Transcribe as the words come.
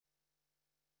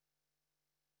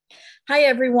Hi,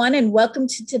 everyone, and welcome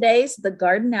to today's The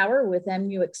Garden Hour with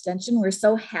MU Extension. We're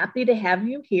so happy to have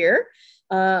you here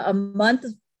a month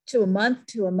to a month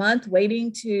to a month,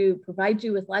 waiting to provide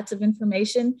you with lots of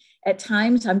information. At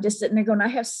times, I'm just sitting there going, I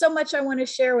have so much I want to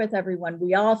share with everyone.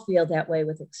 We all feel that way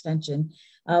with Extension.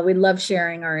 We love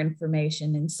sharing our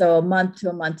information. And so a month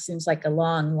to a month seems like a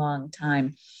long, long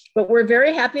time. But we're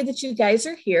very happy that you guys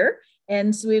are here.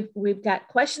 And so we've got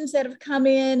questions that have come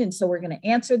in, and so we're going to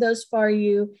answer those for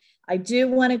you. I do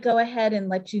want to go ahead and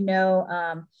let you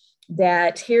know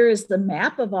that here is the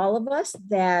map of all of us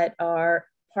that are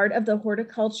part of the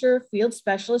horticulture field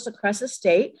specialists across the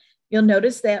state. You'll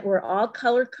notice that we're all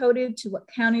color coded to what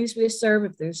counties we serve.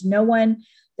 If there's no one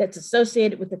that's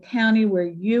associated with the county where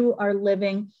you are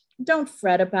living, don't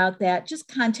fret about that. Just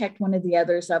contact one of the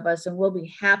others of us and we'll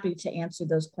be happy to answer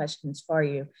those questions for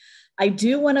you. I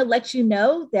do want to let you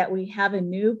know that we have a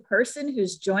new person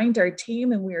who's joined our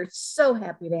team, and we are so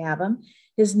happy to have him.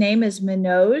 His name is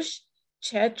Manoj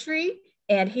Chetri,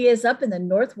 and he is up in the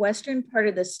northwestern part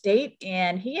of the state,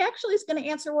 and he actually is going to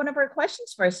answer one of our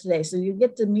questions for us today. So you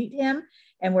get to meet him,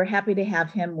 and we're happy to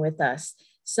have him with us.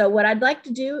 So what I'd like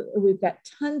to do, we've got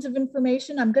tons of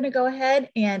information. I'm going to go ahead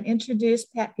and introduce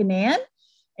Pat Guinan,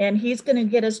 and he's going to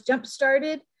get us jump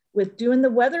started with doing the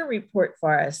weather report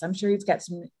for us. I'm sure he's got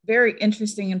some very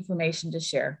interesting information to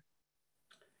share.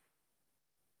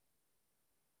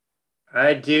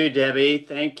 I do, Debbie.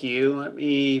 Thank you. Let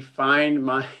me find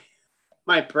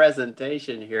my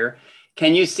presentation here.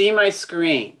 Can you see my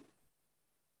screen?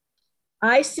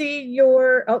 I see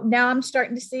your, oh, now I'm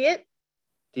starting to see it.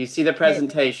 Do you see the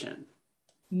presentation?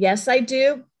 Yes, I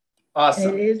do.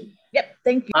 Awesome. And it is, yep,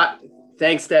 thank you.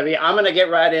 Thanks, Debbie. I'm going to get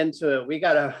right into it. We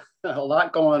got a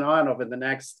lot going on over the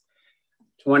next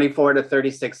 24 to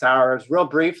 36 hours. Real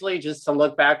briefly, just to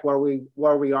look back where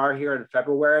we are here in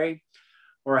February.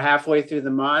 We're halfway through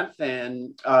the month,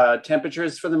 and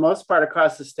temperatures for the most part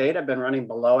across the state have been running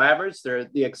below average.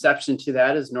 The exception to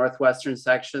that is northwestern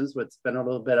sections, which has been a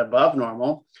little bit above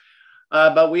normal.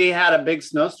 But we had a big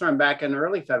snowstorm back in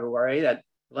early February that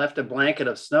left a blanket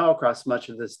of snow across much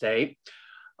of the state.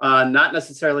 Not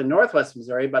necessarily Northwest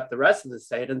Missouri, but the rest of the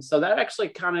state. And so that actually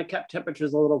kind of kept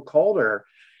temperatures a little colder.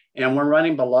 And we're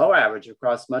running below average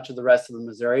across much of the rest of the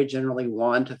Missouri, generally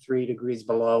 1 to 3 degrees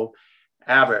below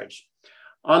average.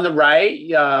 On the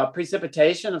right,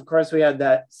 precipitation, of course, we had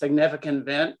that significant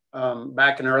event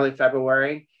back in early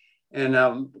February,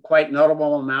 and quite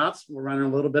notable amounts. We're running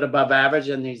a little bit above average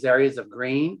in these areas of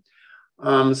green.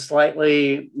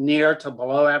 Slightly near to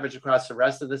below average across the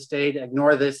rest of the state.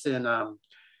 Ignore this in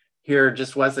here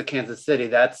just west of Kansas City.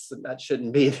 That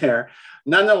shouldn't be there.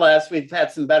 Nonetheless, we've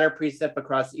had some better precip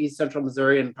across east central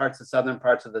Missouri and southern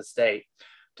parts of the state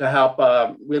to help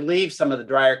relieve some of the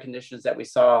drier conditions that we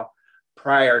saw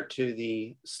prior to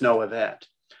the snow event.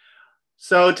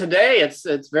 So today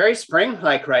it's very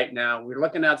spring-like right now. We're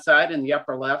looking outside in the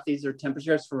upper left. These are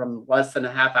temperatures from less than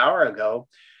a half hour ago.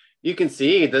 You can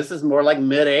see this is more like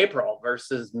mid-April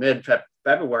versus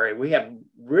mid-February. We have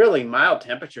really mild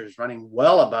temperatures running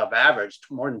well above average,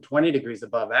 more than 20 degrees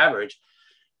above average.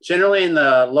 Generally in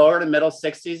the lower to middle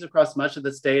 60s across much of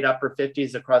the state, upper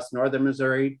 50s across northern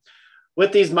Missouri.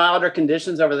 With these milder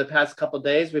conditions over the past couple of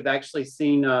days, we've actually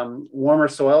seen warmer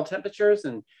soil temperatures,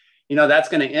 and that's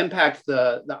going to impact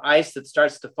the ice that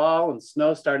starts to fall and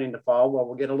snow starting to fall. Well,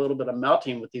 we'll get a little bit of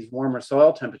melting with these warmer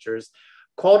soil temperatures.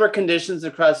 Colder conditions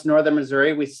across northern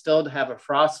Missouri. We still have a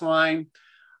frost line,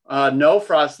 no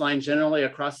frost line generally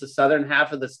across the southern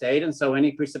half of the state. And so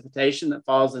any precipitation that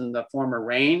falls in the form of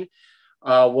rain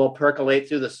will percolate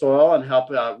through the soil and help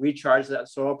recharge that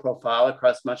soil profile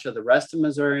across much of the rest of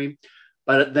Missouri.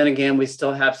 But then again, we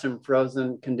still have some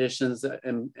frozen conditions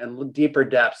and deeper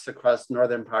depths across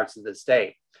northern parts of the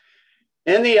state.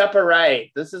 In the upper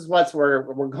right, this is what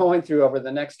we're going through over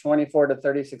the next 24 to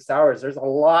 36 hours. There's a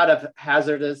lot of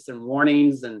hazardous and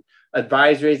warnings and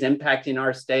advisories impacting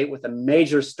our state with a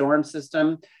major storm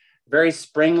system, very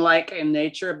spring-like in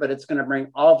nature, but it's going to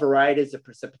bring all varieties of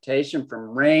precipitation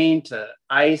from rain to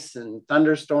ice and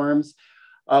thunderstorms.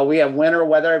 We have winter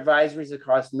weather advisories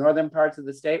across northern parts of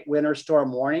the state, winter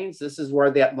storm warnings. This is where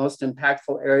the most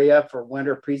impactful area for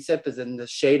winter precip is in the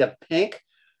shade of pink,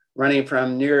 running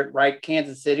from near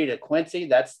Kansas City to Quincy.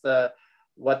 That's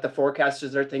what the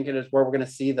forecasters are thinking is where we're going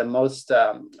to see the most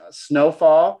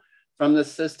snowfall from the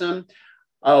system.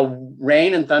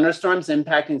 Rain and thunderstorms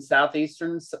impacting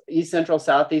east central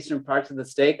southeastern parts of the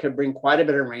state could bring quite a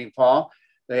bit of rainfall.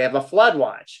 They have a flood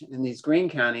watch in these green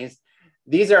counties.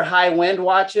 These are high wind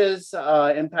watches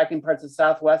impacting parts of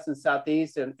Southwest and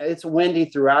Southeast, and it's windy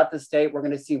throughout the state. We're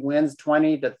going to see winds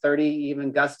 20 to 30,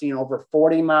 even gusting over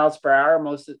 40 miles per hour,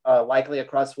 most likely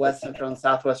across West, Central, and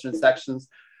Southwestern sections.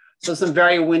 So some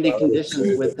very windy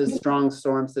conditions with this strong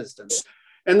storm system.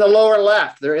 In the lower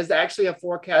left, there is actually a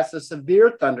forecast of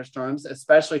severe thunderstorms,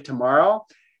 especially tomorrow,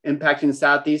 impacting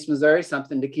Southeast Missouri,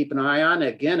 something to keep an eye on.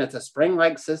 Again, it's a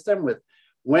spring-like system with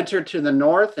winter to the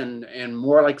north and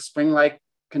more like spring-like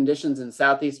conditions in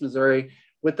Southeast Missouri,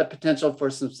 with the potential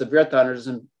for some severe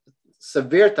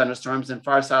thunderstorms in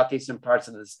far southeastern parts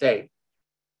of the state.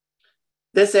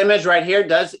 This image right here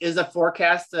is a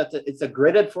forecast. It's a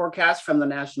gridded forecast from the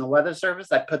National Weather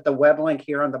Service. I put the web link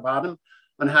here on the bottom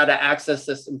on how to access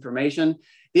this information.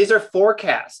 These are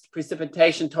forecast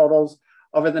precipitation totals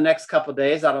over the next couple of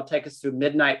days. That'll take us through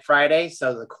midnight Friday.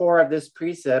 So the core of this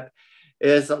precip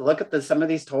is look at some of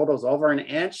these totals over an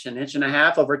inch and a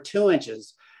half, over 2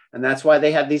 inches. And that's why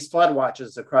they have these flood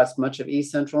watches across much of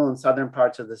east, central, and southern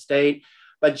parts of the state.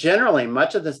 But generally,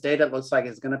 much of the state, it looks like,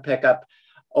 is going to pick up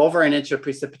over an inch of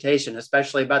precipitation,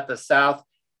 especially about the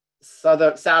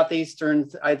southeastern,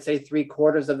 I'd say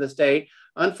 3/4 of the state.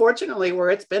 Unfortunately, where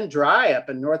it's been dry up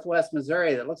in northwest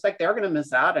Missouri, it looks like they're going to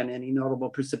miss out on any notable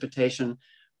precipitation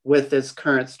with this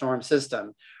current storm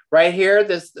system. Right here,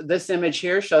 this image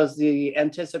here shows the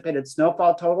anticipated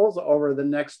snowfall totals over the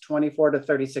next 24 to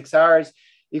 36 hours.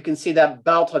 You can see that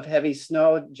belt of heavy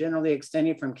snow generally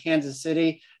extending from Kansas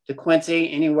City to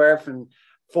Quincy. Anywhere from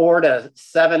 4 to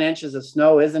 7 inches of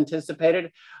snow is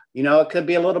anticipated. You know, it could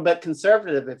be a little bit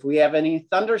conservative if we have any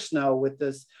thunder snow with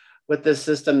this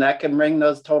system. That can bring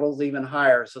those totals even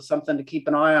higher. So something to keep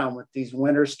an eye on with these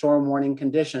winter storm warning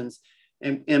conditions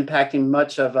impacting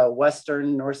much of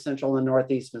western, north central, and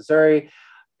northeast Missouri.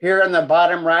 Here on the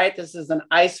bottom right, this is an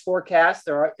ice forecast.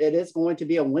 It is going to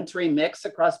be a wintry mix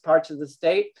across parts of the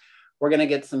state. We're going to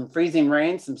get some freezing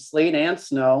rain, some sleet, and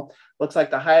snow. Looks like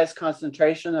the highest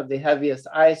concentration of the heaviest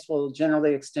ice will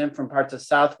generally extend from parts of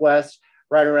southwest,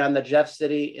 right around the Jeff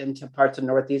City, into parts of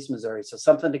northeast Missouri. So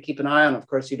something to keep an eye on. Of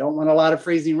course, you don't want a lot of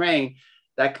freezing rain.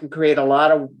 That can create a lot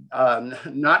of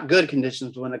not good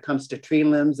conditions when it comes to tree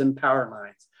limbs and power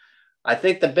lines. I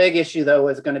think the big issue, though,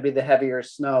 is going to be the heavier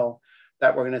snow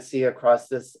that we're going to see across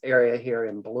this area here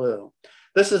in blue.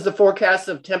 This is the forecast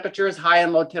of temperatures, high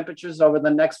and low temperatures over the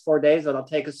next 4 days. That'll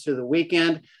take us through the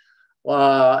weekend.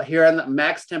 Here on the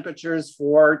max temperatures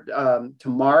for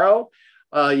tomorrow,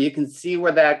 you can see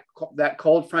where that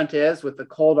cold front is with the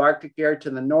cold Arctic air to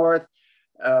the north.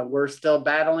 We're still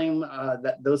battling,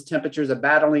 those temperatures are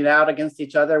battling out against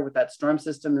each other with that storm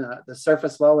system, the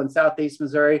surface low in southeast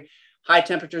Missouri. High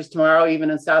temperatures tomorrow, even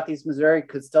in southeast Missouri,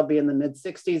 could still be in the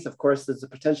mid-60s. Of course, there's a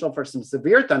potential for some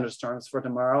severe thunderstorms for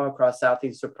tomorrow across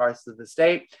southeastern parts of the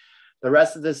state. The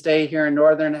rest of the state here in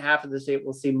northern half of the state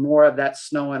will see more of that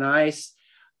snow and ice.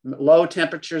 Low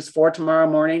temperatures for tomorrow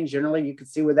morning. Generally, you can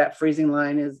see where that freezing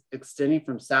line is extending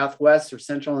from southwest or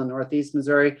central and northeast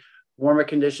Missouri. Warmer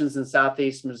conditions in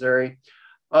southeast Missouri.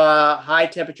 High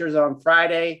temperatures on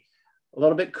Friday. A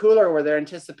little bit cooler where they're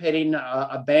anticipating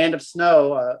a band of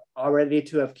snow already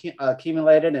to have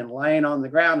accumulated and laying on the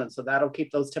ground. And so that'll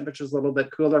keep those temperatures a little bit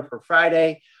cooler for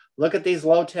Friday. Look at these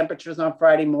low temperatures on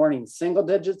Friday morning, single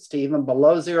digits to even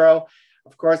below zero.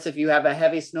 Of course, if you have a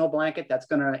heavy snow blanket, that's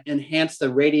going to enhance the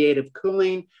radiative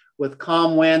cooling. With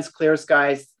calm winds, clear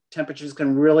skies, temperatures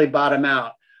can really bottom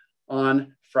out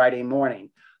on Friday morning.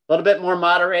 A little bit more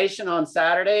moderation on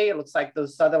Saturday. It looks like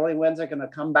those southerly winds are going to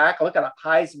come back. Look at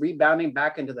highs rebounding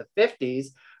back into the 50s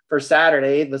for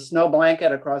Saturday. The snow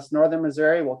blanket across northern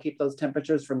Missouri will keep those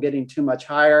temperatures from getting too much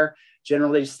higher,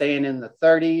 generally staying in the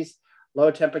 30s. Low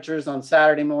temperatures on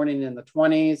Saturday morning in the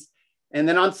 20s. And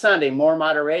then on Sunday, more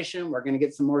moderation. We're going to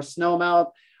get some more snow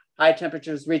melt. High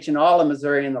temperatures reaching all of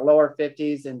Missouri in the lower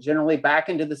 50s and generally back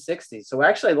into the 60s. So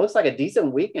actually, it looks like a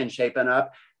decent weekend shaping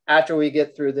up after we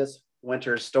get through this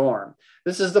winter storm.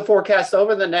 This is the forecast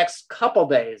over the next couple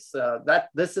days.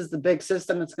 This is the big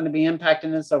system that's going to be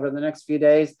impacting us over the next few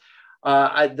days.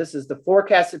 This is the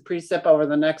forecasted precip over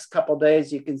the next couple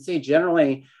days. You can see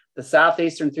generally the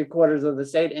southeastern 3/4 of the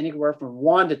state, anywhere from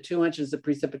 1 to 2 inches of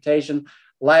precipitation,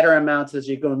 lighter amounts as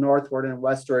you go northward and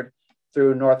westward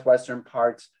through northwestern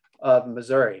parts of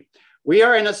Missouri. We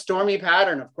are in a stormy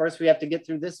pattern. Of course, we have to get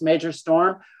through this major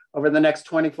storm over the next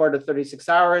 24 to 36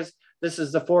 hours. This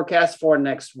is the forecast for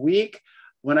next week.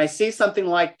 When I see something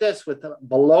like this with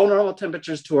below normal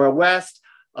temperatures to our west,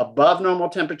 above normal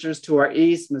temperatures to our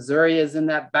east, Missouri is in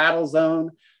that battle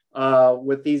zone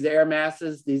with these air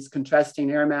masses, these contrasting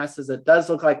air masses. It does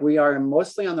look like we are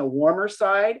mostly on the warmer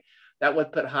side. That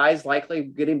would put highs likely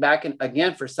getting back in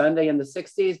again for Sunday in the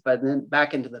 60s, but then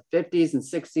back into the 50s and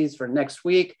 60s for next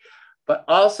week. But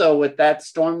also with that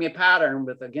stormy pattern,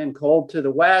 with again cold to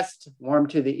the west, warm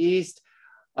to the east,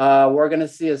 we're going to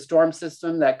see a storm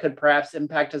system that could perhaps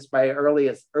impact us by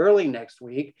early next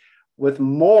week, with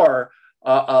more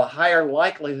a higher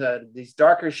likelihood. These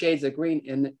darker shades of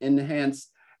green enhance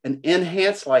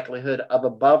likelihood of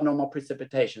above normal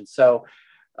precipitation. So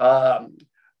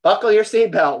buckle your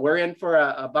seatbelt. We're in for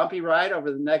a bumpy ride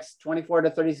over the next 24 to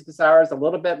 36 hours, a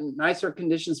little bit nicer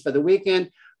conditions for the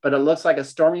weekend, but it looks like a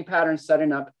stormy pattern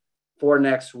setting up for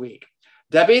next week.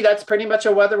 Debbie, that's pretty much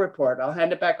a weather report. I'll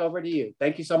hand it back over to you.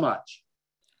 Thank you so much.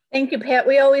 Thank you, Pat.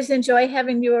 We always enjoy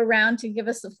having you around to give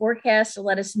us the forecast, to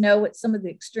let us know what some of the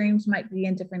extremes might be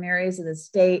in different areas of the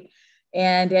state.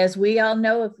 And as we all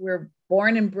know, if we're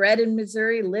born and bred in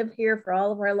Missouri, live here for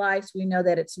all of our lives, we know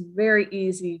that it's very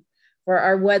easy for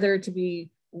our weather to be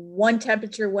one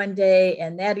temperature one day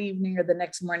and that evening or the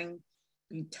next morning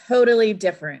be totally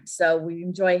different. So we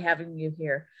enjoy having you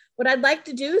here. What I'd like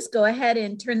to do is go ahead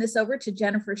and turn this over to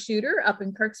Jennifer Shooter up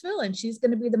in Kirksville, and she's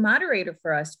going to be the moderator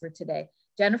for us for today.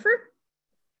 Jennifer?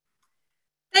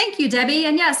 Thank you, Debbie.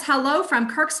 And yes, hello from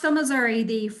Kirksville, Missouri,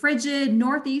 the frigid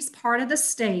northeast part of the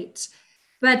state.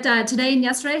 But today and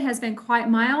yesterday has been quite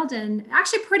mild and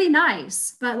actually pretty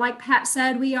nice. But like Pat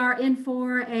said, we are in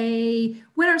for a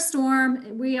winter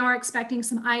storm. We are expecting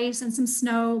some ice and some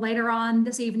snow later on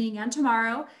this evening and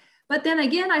tomorrow. But then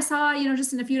again, I saw,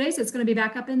 just in a few days, it's going to be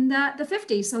back up in the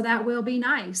 50s. So that will be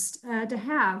nice to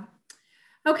have.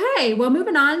 Okay, well,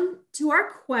 moving on to our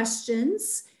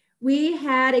questions. We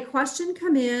had a question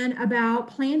come in about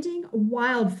planting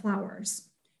wildflowers.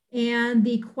 And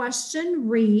the question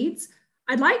reads,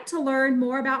 I'd like to learn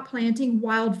more about planting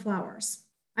wildflowers.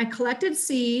 I collected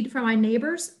seed from my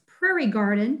neighbor's prairie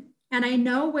garden, and I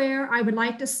know where I would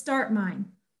like to start mine.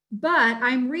 But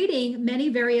I'm reading many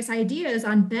various ideas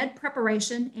on bed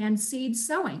preparation and seed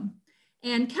sowing.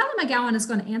 And Kelly McGowan is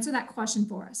going to answer that question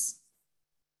for us.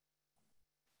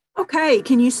 Okay,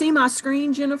 can you see my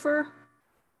screen, Jennifer?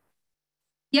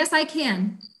 Yes, I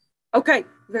can. Okay,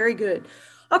 very good.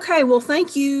 Okay, well,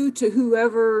 thank you to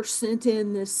whoever sent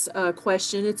in this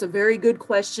question. It's a very good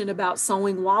question about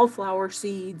sowing wildflower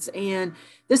seeds, and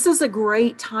this is a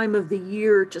great time of the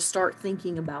year to start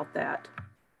thinking about that.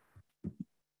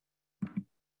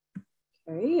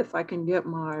 Okay, if I can get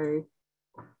my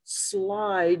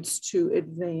slides to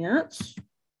advance.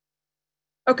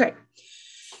 Okay.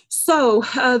 So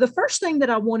the first thing that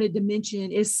I wanted to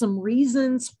mention is some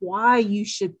reasons why you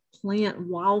should plant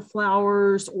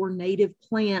wildflowers or native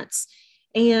plants.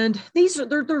 And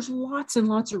there's lots and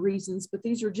lots of reasons, but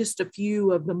these are just a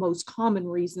few of the most common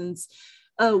reasons.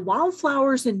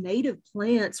 Wildflowers and native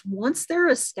plants, once they're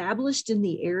established in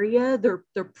the area,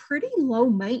 they're pretty low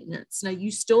maintenance. Now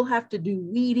you still have to do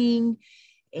weeding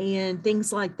and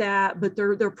things like that, but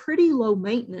they're pretty low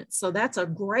maintenance. So that's a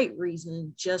great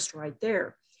reason just right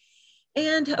there.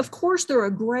 And of course, they're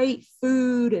a great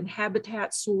food and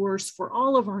habitat source for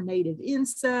all of our native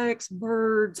insects,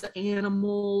 birds,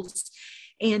 animals.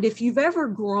 And if you've ever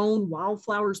grown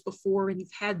wildflowers before and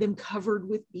you've had them covered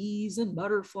with bees and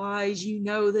butterflies, you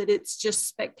know that it's just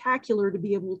spectacular to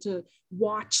be able to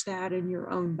watch that in your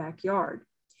own backyard.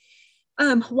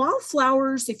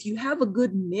 Wildflowers, if you have a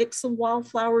good mix of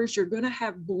wildflowers, you're going to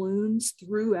have blooms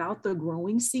throughout the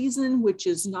growing season, which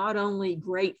is not only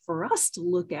great for us to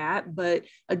look at, but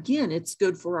again, it's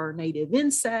good for our native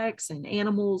insects and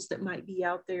animals that might be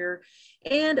out there.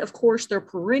 And of course, they're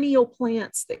perennial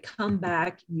plants that come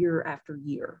back year after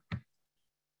year.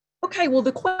 Okay, well,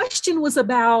 the question was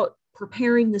about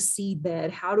preparing the seed bed.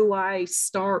 How do I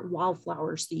start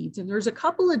wildflower seeds? And there's a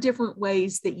couple of different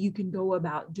ways that you can go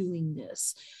about doing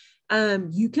this.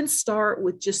 You can start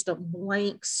with just a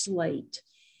blank slate.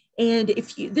 And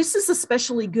this is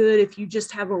especially good if you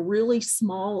just have a really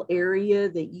small area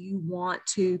that you want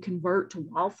to convert to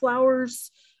wildflowers.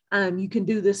 You can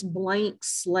do this blank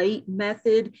slate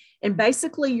method. And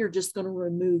basically, you're just going to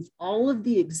remove all of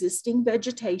the existing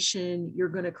vegetation. You're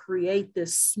going to create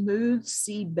this smooth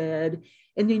seed bed.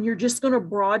 And then you're just going to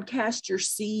broadcast your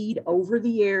seed over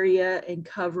the area and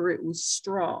cover it with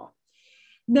straw.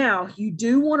 Now, you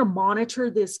do want to monitor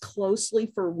this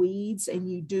closely for weeds, and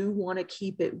you do want to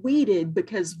keep it weeded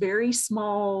because very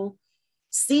small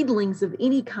seedlings of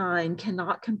any kind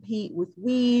cannot compete with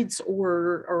weeds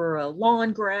or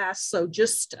lawn grass. So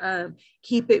just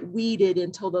keep it weeded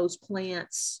until those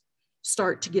plants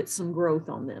start to get some growth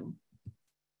on them.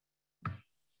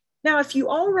 Now, if you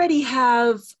already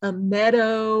have a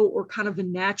meadow or kind of a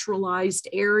naturalized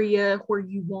area where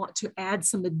you want to add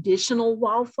some additional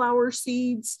wildflower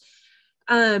seeds,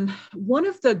 One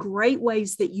of the great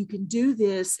ways that you can do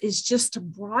this is just to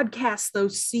broadcast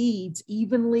those seeds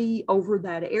evenly over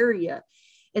that area.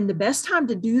 And the best time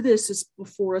to do this is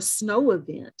before a snow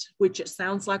event, which it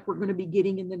sounds like we're going to be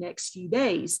getting in the next few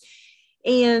days.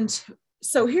 And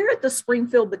so here at the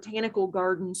Springfield Botanical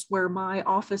Gardens, where my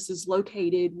office is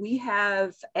located, we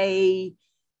have a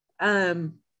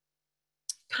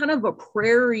kind of a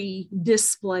prairie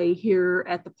display here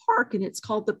at the park, and it's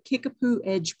called the Kickapoo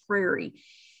Edge Prairie.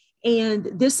 And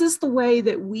this is the way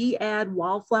that we add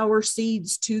wildflower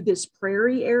seeds to this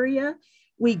prairie area.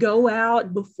 We go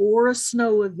out before a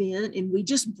snow event and we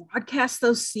just broadcast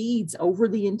those seeds over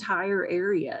the entire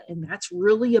area. And that's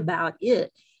really about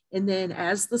it. And then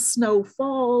as the snow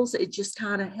falls, it just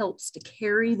kind of helps to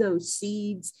carry those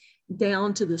seeds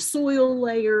down to the soil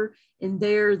layer, and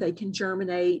there they can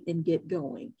germinate and get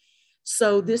going.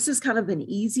 So this is kind of an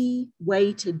easy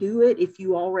way to do it if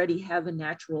you already have a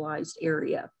naturalized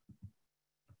area.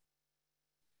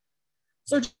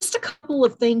 So just a couple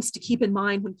of things to keep in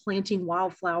mind when planting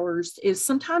wildflowers is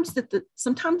sometimes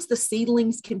the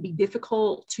seedlings can be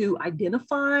difficult to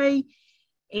identify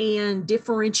and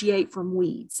differentiate from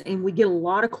weeds. And we get a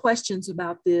lot of questions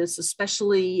about this,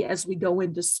 especially as we go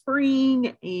into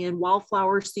spring and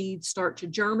wildflower seeds start to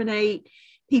germinate.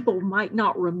 People might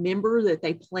not remember that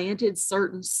they planted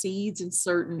certain seeds in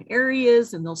certain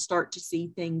areas, and they'll start to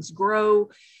see things grow.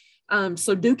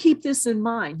 So do keep this in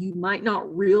mind. You might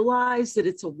not realize that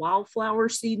it's a wildflower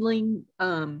seedling.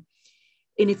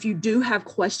 And if you do have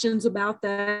questions about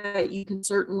that, you can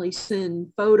certainly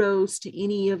send photos to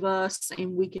any of us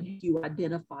and we can help you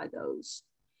identify those.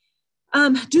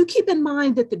 Do keep in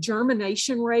mind that the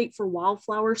germination rate for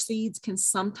wildflower seeds can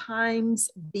sometimes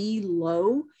be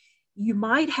low. You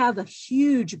might have a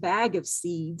huge bag of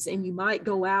seeds and you might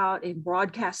go out and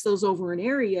broadcast those over an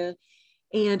area.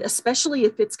 And especially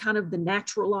if it's kind of the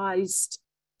naturalized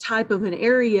type of an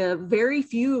area, very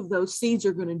few of those seeds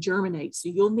are going to germinate. So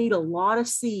you'll need a lot of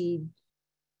seed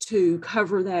to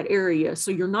cover that area.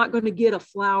 So you're not going to get a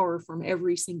flower from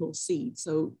every single seed.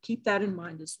 So keep that in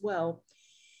mind as well.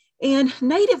 And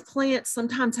native plants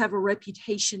sometimes have a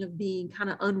reputation of being kind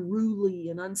of unruly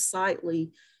and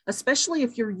unsightly, especially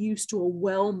if you're used to a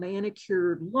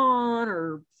well-manicured lawn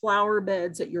or flower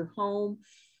beds at your home.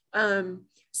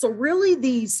 So really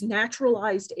these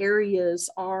naturalized areas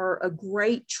are a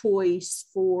great choice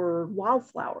for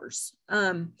wildflowers.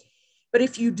 But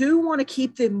if you do want to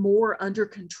keep them more under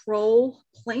control,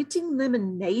 planting them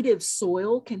in native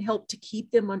soil can help to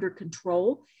keep them under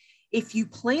control. If you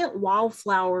plant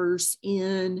wildflowers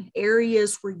in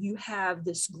areas where you have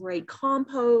this great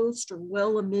compost or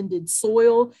well-amended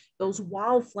soil, those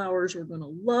wildflowers are going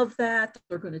to love that.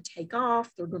 They're going to take off.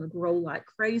 They're going to grow like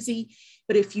crazy.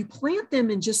 But if you plant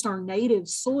them in just our native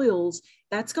soils,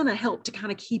 that's going to help to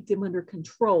kind of keep them under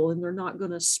control, and they're not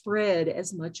going to spread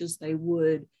as much as they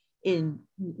would in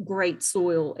great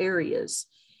soil areas.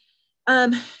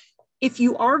 If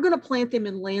you are going to plant them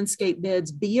in landscape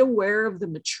beds, be aware of the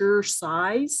mature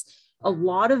size. A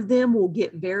lot of them will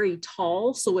get very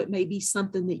tall, so it may be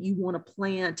something that you want to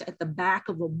plant at the back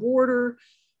of a border.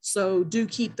 So do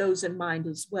keep those in mind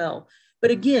as well.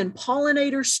 But again,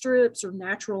 pollinator strips or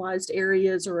naturalized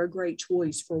areas are a great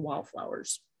choice for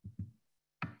wildflowers.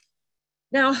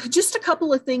 Now, just a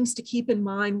couple of things to keep in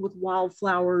mind with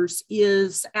wildflowers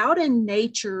is out in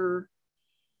nature,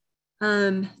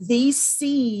 these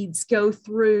seeds go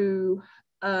through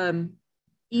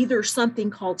either something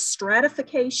called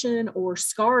stratification or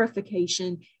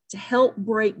scarification to help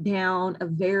break down a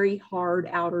very hard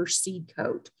outer seed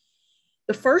coat.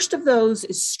 The first of those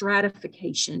is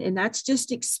stratification, and that's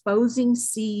just exposing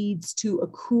seeds to a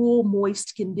cool,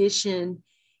 moist condition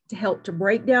to help to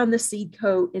break down the seed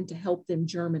coat and to help them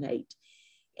germinate.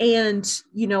 And,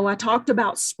 you know, I talked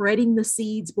about spreading the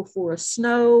seeds before a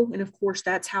snow. And of course,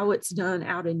 that's how it's done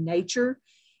out in nature.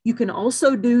 You can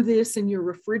also do this in your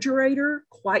refrigerator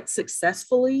quite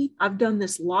successfully. I've done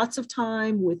this lots of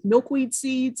time with milkweed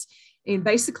seeds. And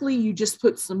basically, you just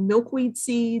put some milkweed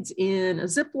seeds in a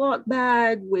Ziploc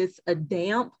bag with a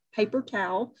damp paper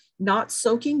towel, not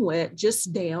soaking wet,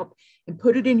 just damp, and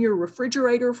put it in your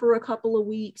refrigerator for a couple of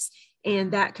weeks.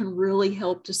 And that can really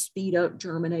help to speed up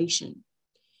germination.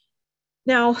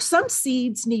 Now, some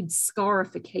seeds need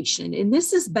scarification, and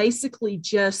this is basically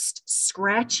just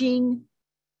scratching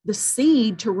the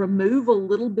seed to remove a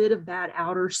little bit of that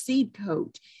outer seed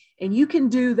coat. And you can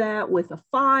do that with a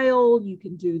file, you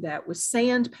can do that with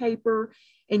sandpaper,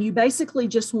 and you basically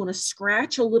just want to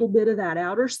scratch a little bit of that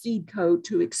outer seed coat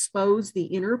to expose the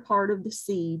inner part of the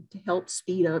seed to help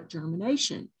speed up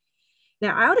germination.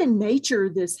 Now, out in nature,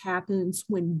 this happens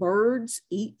when birds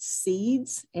eat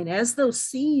seeds. And as those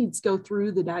seeds go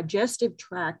through the digestive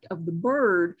tract of the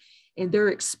bird and they're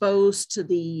exposed to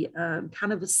the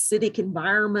kind of acidic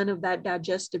environment of that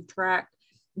digestive tract,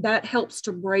 that helps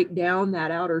to break down that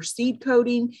outer seed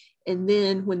coating. And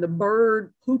then when the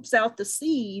bird poops out the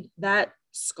seed, that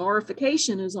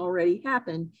scarification has already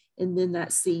happened, and then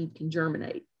that seed can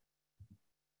germinate.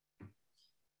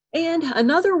 And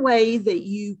another way that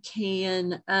you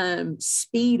can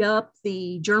speed up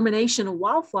the germination of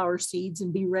wildflower seeds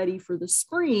and be ready for the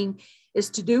spring is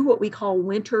to do what we call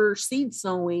winter seed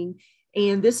sowing.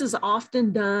 And this is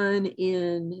often done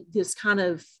in this kind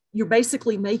of, you're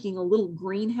basically making a little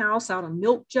greenhouse out of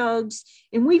milk jugs.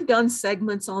 And we've done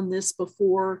segments on this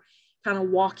before, kind of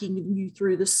walking you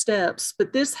through the steps,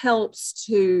 but this helps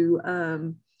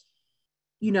to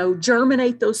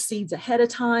germinate those seeds ahead of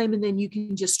time, and then you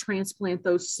can just transplant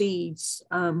those seeds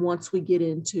once we get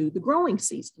into the growing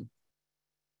season.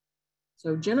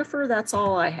 So Jennifer, that's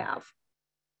all I have.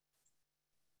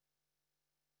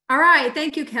 All right,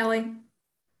 thank you, Kelly.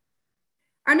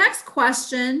 Our next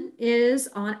question is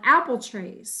on apple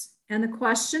trees. And the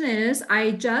question is,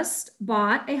 I just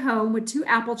bought a home with 2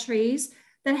 apple trees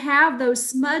that have those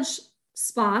smudge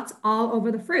spots all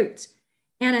over the fruit.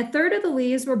 And 1/3 of the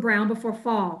leaves were brown before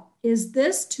fall. Is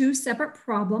this 2 separate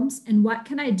problems, and what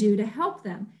can I do to help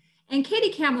them? And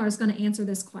Katie Kamler is going to answer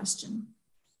this question.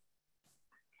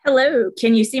 Hello,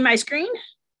 can you see my screen?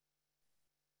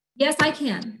 Yes, I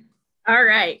can. All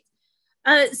right.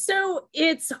 So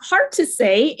it's hard to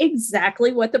say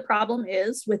exactly what the problem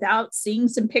is without seeing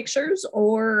some pictures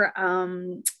or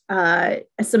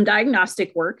some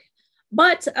diagnostic work.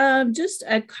 But just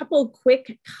a couple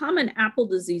quick common apple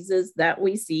diseases that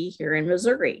we see here in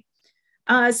Missouri.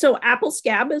 So apple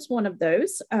scab is one of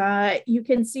those. You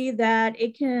can see that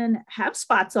it can have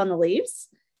spots on the leaves,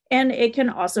 and it can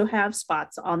also have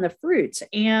spots on the fruit.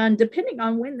 And depending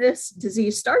on when this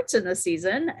disease starts in the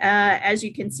season, as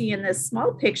you can see in this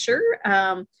small picture,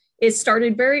 it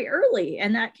started very early,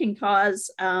 and that can cause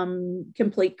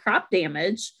complete crop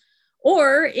damage.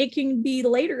 Or it can be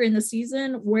later in the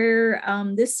season where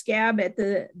this scab at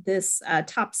this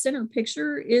top center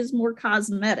picture is more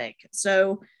cosmetic.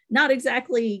 So not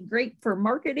exactly great for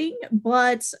marketing,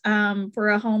 but for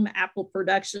a home apple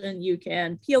production, you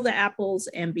can peel the apples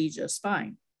and be just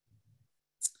fine.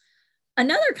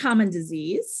 Another common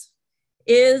disease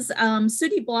is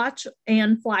sooty blotch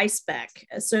and fly speck.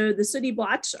 So the sooty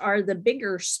blotch are the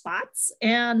bigger spots,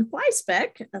 and fly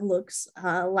speck looks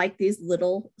like these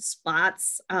little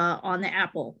spots on the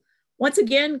apple. Once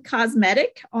again,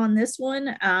 cosmetic on this one.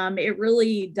 It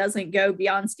really doesn't go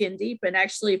beyond skin deep. And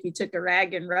actually, if you took a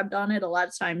rag and rubbed on it, a lot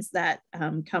of times that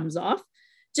comes off.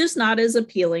 Just not as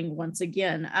appealing once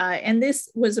again. And this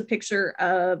was a picture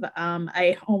of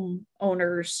a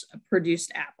homeowner's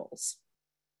produced apples.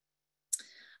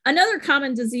 Another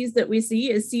common disease that we see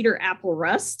is cedar apple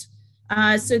rust.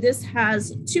 So this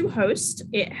has 2 hosts.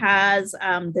 It has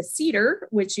the cedar,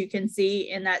 which you can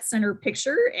see in that center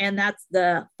picture, and that's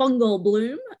the fungal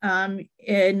bloom.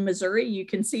 In Missouri, you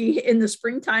can see in the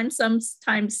springtime,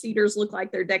 sometimes cedars look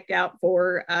like they're decked out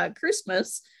for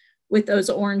Christmas with those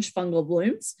orange fungal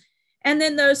blooms. And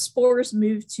then those spores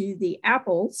move to the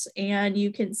apples, and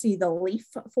you can see the leaf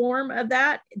form of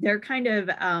that. They're kind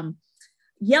of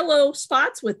yellow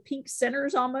spots with pink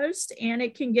centers almost, and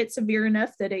it can get severe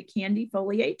enough that it can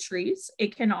defoliate trees.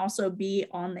 It can also be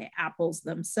on the apples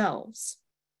themselves.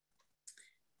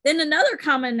 Then another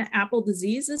common apple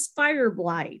disease is fire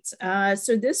blight.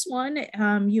 So this one,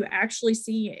 you actually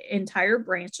see entire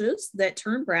branches that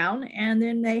turn brown, and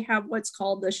then they have what's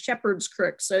called the shepherd's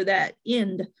crook. So that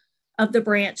end of the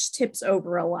branch tips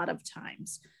over a lot of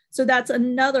times. So that's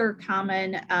another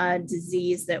common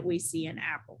disease that we see in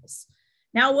apples.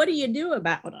 Now, what do you do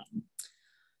about them?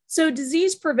 So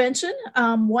disease prevention,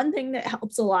 one thing that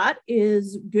helps a lot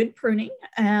is good pruning,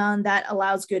 and that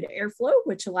allows good airflow,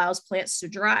 which allows plants to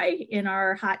dry in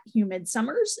our hot, humid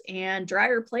summers, and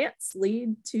drier plants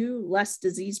lead to less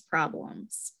disease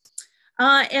problems.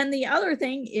 And the other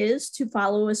thing is to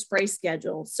follow a spray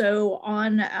schedule. So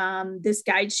on this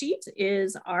guide sheet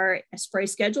is our spray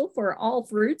schedule for all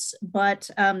fruits,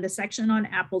 but the section on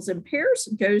apples and pears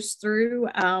goes through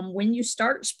when you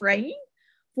start spraying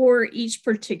for each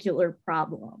particular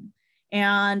problem.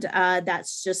 And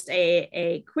that's just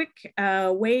a quick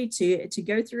way to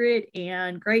go through it,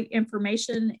 and great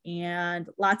information and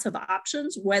lots of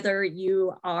options, whether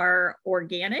you are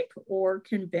organic or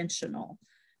conventional.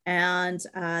 And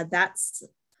that's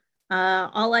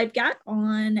all I've got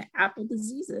on apple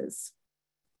diseases.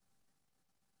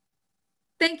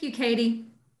 Thank you, Katie.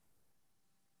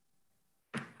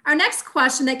 Our next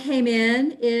question that came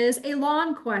in is a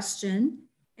lawn question.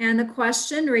 And the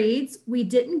question reads, we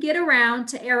didn't get around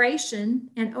to aeration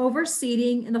and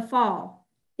overseeding in the fall.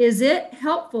 Is it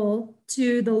helpful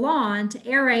to the lawn to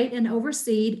aerate and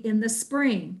overseed in the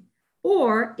spring?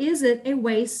 Or is it a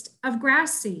waste of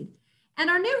grass seed?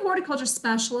 And our new horticulture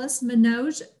specialist,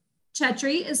 Manoj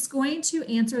Chetri, is going to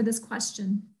answer this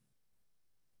question.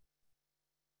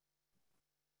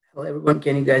 Hello, everyone.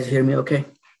 Can you guys hear me okay?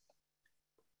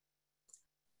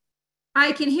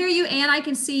 I can hear you and I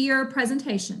can see your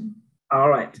presentation. All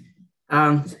right.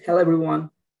 Hello, everyone.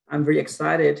 I'm very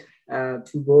excited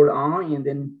to go on and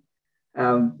then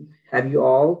have you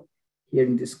all here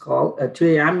in this call.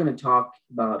 Today, I'm going to talk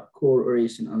about core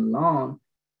aeration on lawn.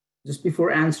 Just before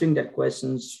answering that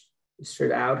questions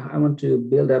straight out, I want to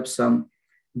build up some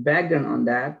background on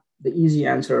that. The easy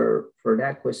answer for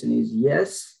that question is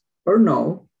yes or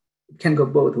no. It can go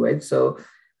both ways. So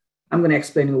I'm going to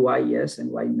explain why yes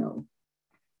and why no.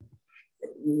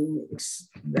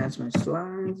 That's my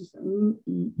slides.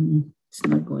 It's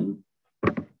not going.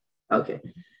 Okay.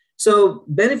 So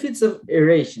benefits of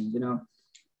aeration,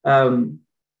 the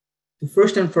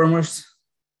first and foremost,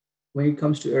 when it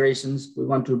comes to aerations, we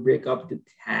want to break up the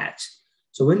thatch.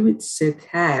 So when we say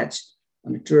thatch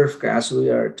on the turf grass, we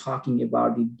are talking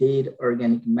about the dead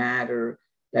organic matter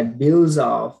that builds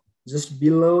off just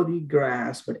below the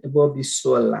grass, but above the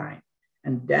soil line.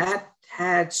 And that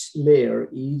thatch layer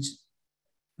is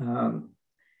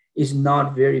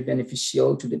not very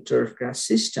beneficial to the turf grass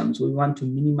systems. We want to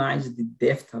minimize the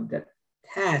depth of that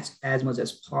thatch as much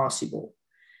as possible.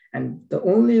 And the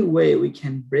only way we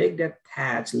can break that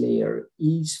thatch layer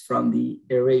is from the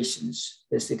aerations,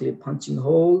 basically punching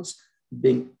holes,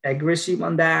 being aggressive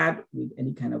on that with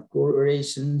any kind of core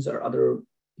aerations or other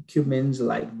equipments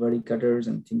like verticutters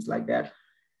and things like that.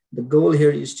 The goal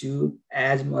here is to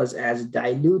as much as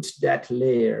dilute that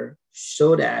layer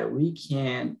so that we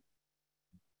can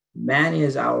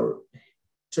manage our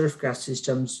turf grass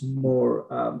systems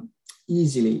more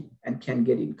easily and can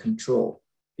get in control,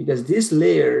 because these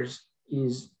layers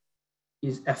is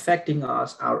affecting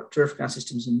us, our turf grass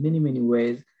systems in many, many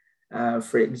ways.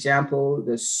 For example,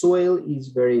 the soil is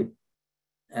very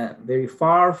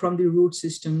far from the root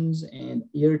systems, and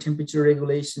air temperature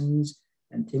regulations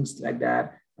and things like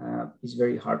that is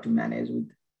very hard to manage with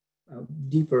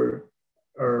deeper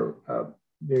or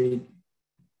very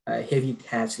heavy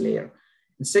thatch layer.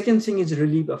 The second thing is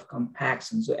relief of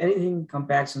compaction. So anything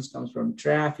compactions comes from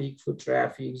traffic, foot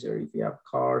traffic, or if you have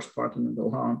cars parking on the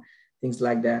lawn, things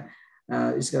like that,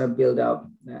 it's going to build up,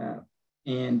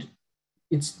 and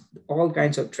it's all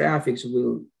kinds of traffics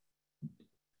will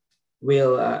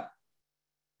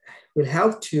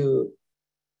help to,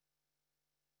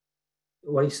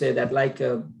 what do you say, that like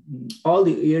all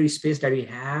the airy space that we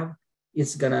have,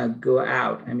 it's gonna go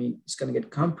out. I mean, it's gonna get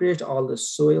compressed, all the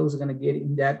soil is gonna get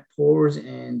in that pores,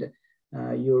 and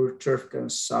your turf gonna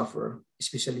suffer,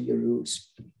 especially your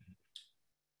roots.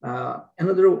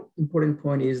 Another important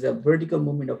point is the vertical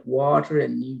movement of water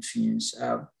and nutrients.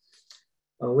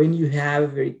 When you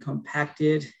have very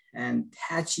compacted and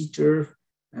thatchy turf,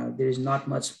 there is not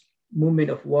much movement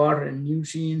of water and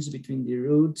nutrients between the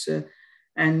roots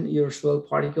and your soil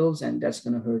particles, and that's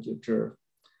gonna hurt your turf.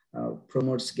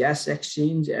 Promotes gas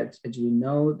exchange. As we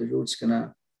know, the root's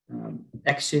gonna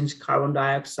exchange carbon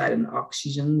dioxide and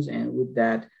oxygens, and with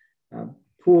that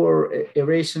poor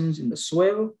aerations in the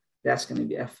soil, that's gonna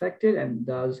be affected, and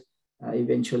thus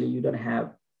eventually you don't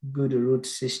have good root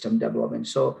system development.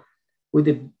 So with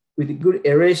the good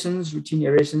aerations, routine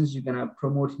aerations, you're gonna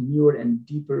promote newer and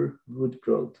deeper root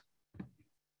growth.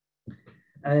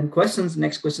 And then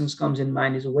next questions comes in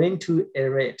mind is when to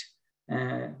aerate.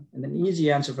 And an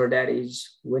easy answer for that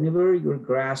is whenever your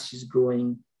grass is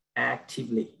growing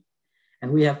actively.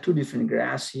 And we have two different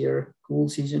grass here, cool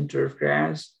season turf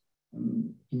grass.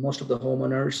 In most of the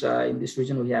homeowners in this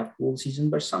region, we have cool season,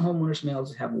 but some homeowners may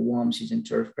also have warm season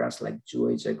turf grass like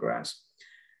Georgia grass.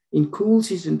 In cool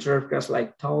season turf grass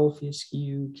like tall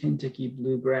fescue, Kentucky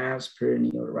bluegrass,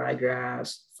 perennial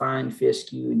ryegrass, fine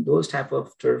fescue, and those type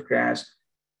of turf grass,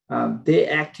 they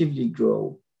actively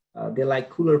grow. They like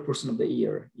cooler portion of the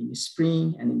year in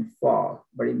spring and in fall,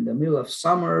 but in the middle of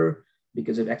summer,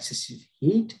 because of excessive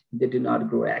heat, they do not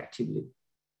grow actively.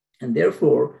 And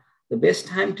therefore, the best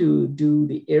time to do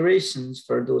the aerations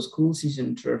for those cool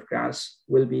season turf grass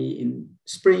will be in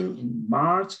spring, in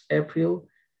March, April,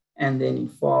 and then in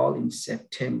fall, in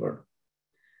September.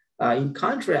 In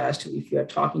contrast, if you are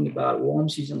talking about warm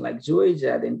season like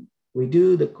Georgia, then we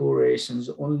do the core aerations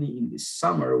only in the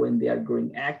summer when they are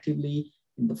growing actively.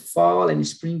 In the fall and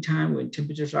springtime, when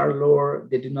temperatures are lower,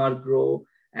 they do not grow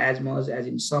as much as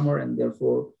in summer, and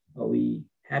therefore we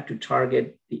have to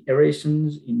target the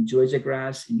aerations in Georgia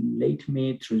grass in late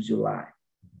May through July.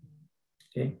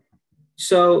 Okay,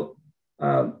 so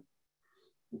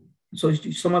so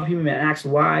some of you may ask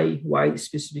why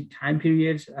specific time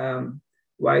periods,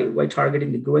 why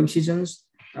targeting the growing seasons.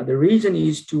 The reason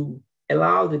is to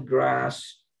allow the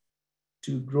grass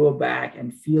to grow back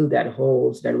and fill that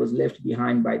holes that was left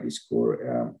behind by these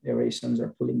core aerations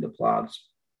or pulling the plugs.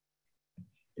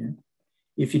 Okay.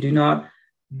 If you do not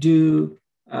do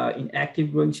in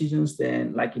active growing seasons,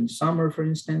 then like in summer, for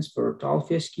instance, for tall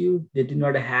fescue, they do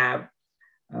not have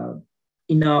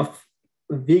enough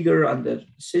vigor on the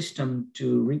system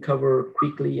to recover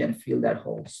quickly and fill that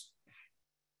holes.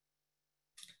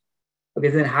 Okay,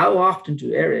 then how often to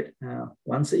aerate?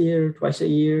 Once a year, twice a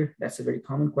year? That's a very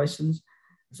common question.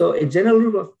 So a general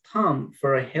rule of thumb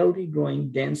for a healthy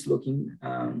growing, dense looking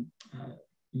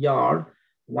yard,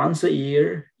 once a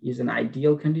year is an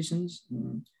ideal conditions.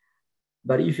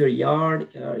 But if your yard,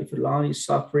 if your lawn is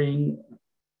suffering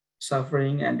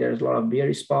and there's a lot of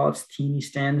berry spots, teeny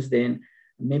stands, then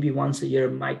maybe once a year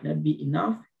might not be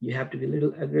enough. You have to be a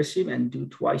little aggressive and do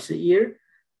twice a year.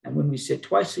 And when we say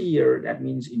twice a year, that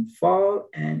means in fall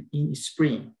and in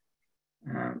spring.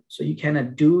 So you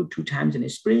cannot do 2 times in the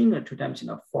spring or 2 times in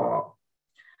the fall.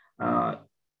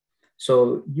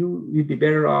 So you'd be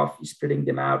better off spreading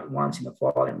them out once in the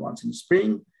fall and once in the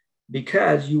spring,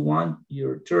 because you want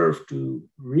your turf to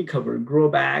recover, grow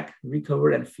back, recover,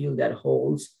 and fill that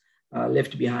holes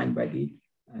left behind by the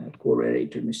core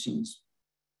aerator machines.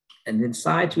 And then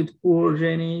sites with poor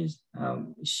drainage,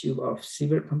 issue of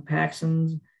severe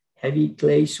compactions, heavy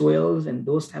clay soils, and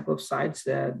those type of sites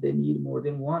that they need more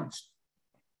than once.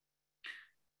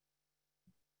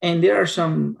 And there are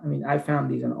some, I mean, I found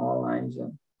these on all lines.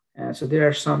 So there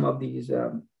are some of these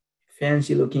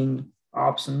fancy looking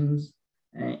options,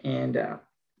 and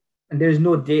there's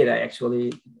no data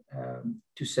actually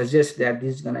to suggest that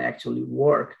this is gonna actually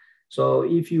work. So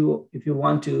if you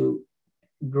want to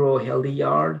grow a healthy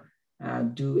yard,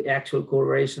 do actual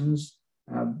correlations,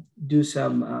 do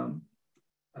some,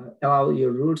 allow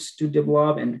your roots to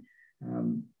develop and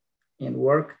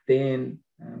work, then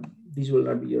these will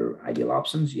not be your ideal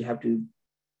options. You have to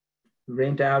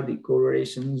rent out the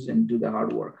correlations and do the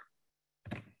hard work.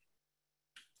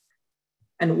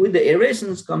 And with the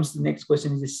aerations comes the next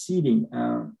question, is the seeding.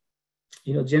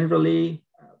 You know, generally,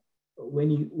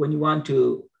 when you want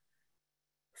to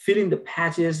fill in the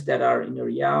patches that are in your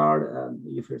yard,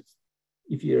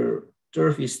 if your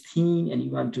turf is thin and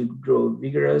you want to grow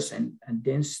vigorous and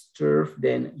dense turf,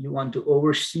 then you want to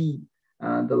overseed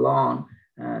the lawn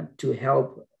to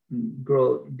help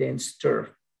grow dense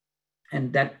turf.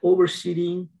 And that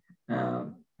overseeding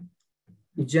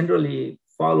is generally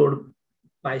followed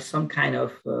by some kind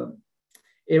of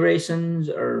aerations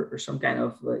or some kind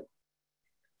of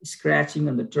scratching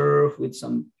on the turf with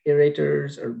some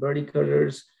aerators or birdie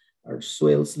cutters or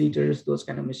soil sleeters, those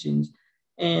kind of machines.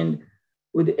 And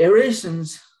with the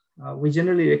aerations, we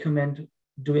generally recommend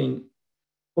doing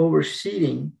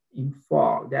overseeding in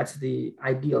fall. That's the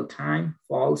ideal time,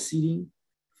 fall seeding,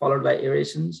 followed by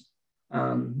aerations.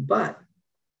 But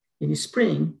in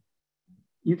spring,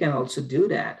 you can also do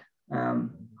that.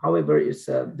 However, there's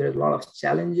a lot of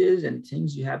challenges and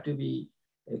things you have to be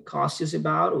cautious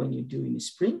about when you do in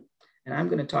spring. And I'm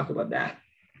gonna talk about that.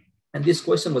 And this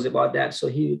question was about that. So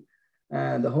the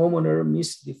homeowner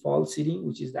missed the fall seeding,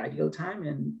 which is the ideal time,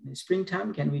 and in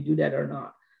springtime, can we do that or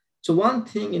not? So one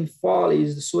thing in fall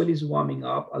is the soil is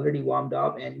already warmed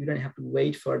up, and you don't have to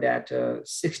wait for that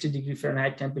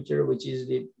 60°F temperature, which is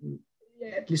the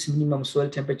at least minimum soil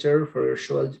temperature for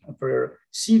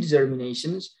seed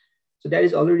germinations. So that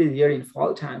is already there in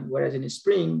fall time, whereas in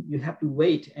spring, you have to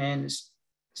wait. And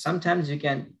sometimes you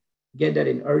can get that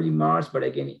in early March, but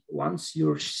again, once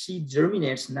your seed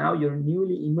germinates, now your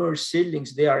newly emerged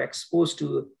seedlings, they are exposed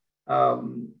to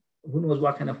who knows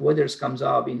what kind of weathers comes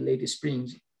up in late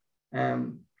springs.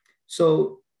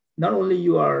 So not only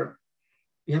you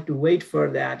have to wait for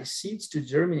that seeds to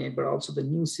germinate, but also the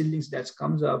new seedlings that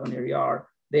comes up on your yard,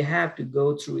 they have to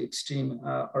go through extreme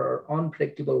or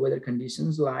unpredictable weather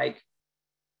conditions like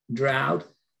drought,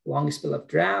 long spell of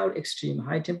drought, extreme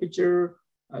high temperature.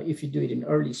 If you do it in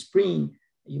early spring,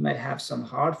 you might have some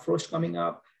hard frost coming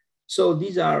up. So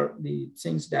these are the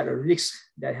things that are risks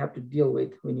that have to deal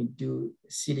with when you do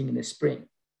seeding in the spring,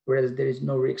 whereas there is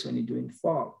no risk when you do in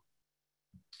fall.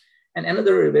 And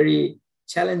another very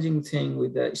challenging thing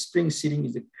with the spring seeding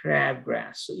is the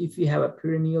crabgrass. So if you have a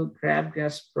perennial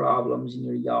crabgrass problems in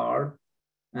your yard,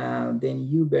 then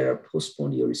you better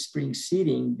postpone your spring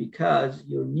seeding, because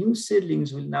your new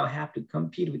seedlings will now have to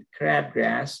compete with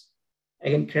crabgrass.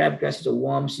 Again, crabgrass is a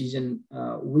warm season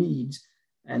weeds,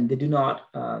 and they do not,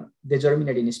 they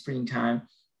germinate in the springtime,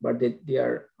 but they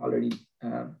are already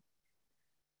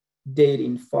dead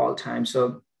in fall time.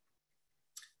 So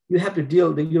you have to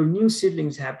your new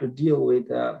seedlings have to deal with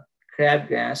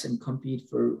crabgrass and compete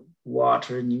for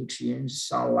water, nutrients,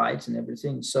 sunlight, and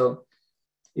everything. So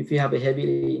if you have a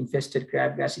heavily infested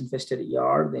crabgrass infested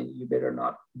yard, then you better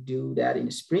not do that in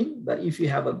spring. But if you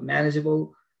have a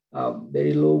manageable,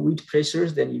 very low weed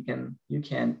pressures, then you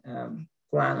can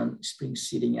plan on spring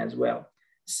seeding as well.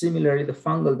 Similarly, the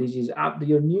fungal disease, after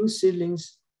your new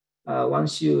seedlings,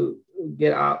 once you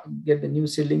get the new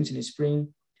seedlings in the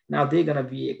spring, now they're going to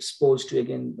be exposed to,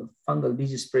 again, the fungal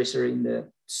disease pressure in the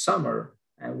summer,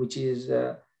 which is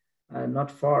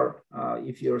not far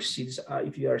if you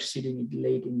are seeding it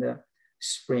late in the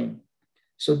spring.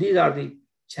 So these are the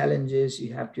challenges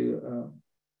you have to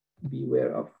be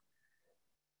aware of.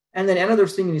 And then another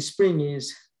thing in the spring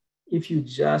is, if you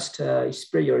just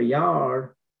spray your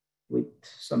yard with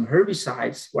some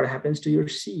herbicides, what happens to your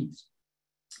seeds?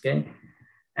 Okay.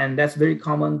 And that's very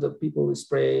common. The people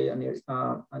spray in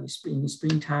the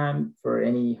springtime for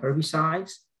any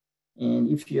herbicides. And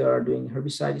if you are doing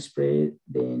herbicide spray,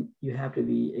 then you have to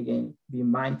be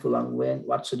mindful on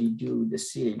what should you do with the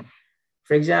seeding.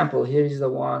 For example, here is the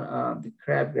one, the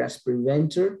crabgrass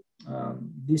preventer.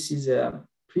 This is a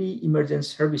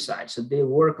pre-emergence herbicide. So they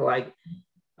work like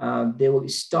they will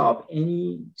stop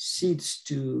any seeds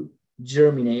to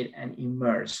germinate and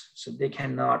emerge. So they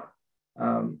cannot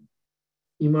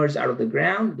emerge out of the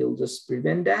ground. They will just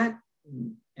prevent that.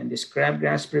 And this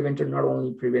crabgrass preventer not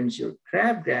only prevents your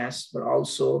crabgrass, but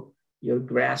also your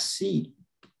grass seed.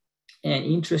 And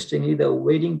interestingly, the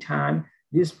waiting time,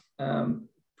 this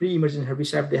pre-emergent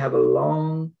herbicide, they have a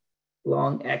long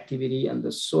activity on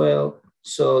the soil.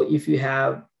 So if you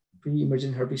have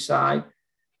pre-emergent herbicide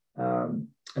on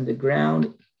the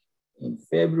ground in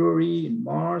February, in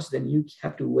March, then you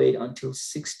have to wait until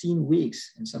 16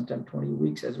 weeks and sometimes 20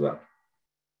 weeks as well.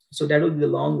 So that will be the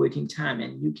long waiting time,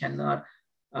 and you cannot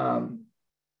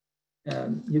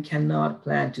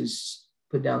plan to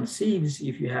put down seeds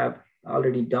if you have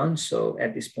already done so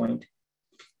at this point.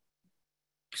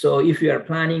 So if you are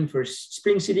planning for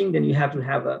spring seeding, then you have to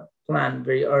have a plan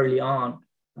very early on,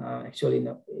 actually in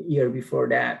a year before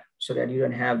that, so that you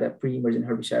don't have that pre-emergent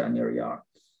herbicide on your yard.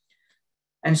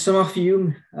 And some of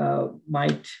you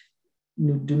might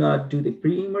do not do the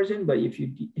pre-emergent, but if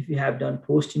you have done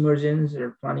post-emergence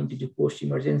or planning to do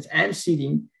post-emergence and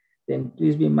seeding, then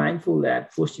please be mindful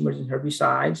that post-emergent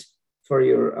herbicides for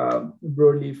your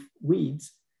broadleaf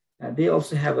weeds, they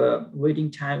also have a waiting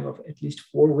time of at least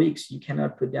 4 weeks. You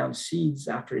cannot put down seeds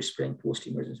after spraying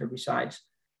post-emergent herbicides.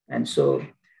 And so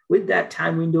with that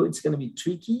time window, it's going to be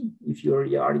tricky if your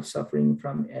yard is suffering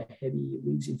from heavy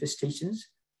weeds infestations.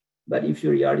 But if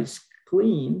your yard is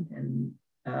clean and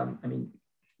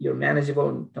you're manageable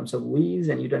in terms of weeds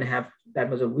and you don't have that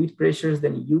much of weed pressures,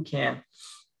 then you can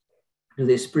do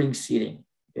the spring seeding,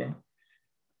 okay?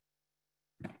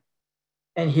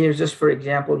 And here's just for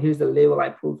example, here's the label I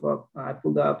pulled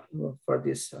up for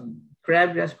this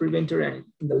crabgrass preventer, and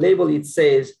in the label it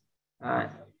says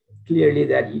clearly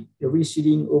that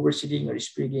reseeding, overseeding, or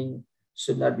sprigging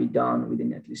should not be done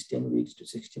within at least 10 weeks to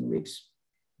 16 weeks.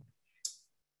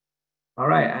 All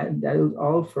right, that is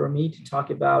all for me to talk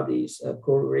about these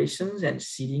correlations and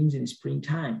seedings in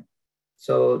springtime.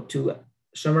 So to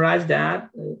summarize that,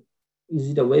 is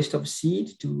it a waste of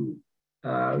seed to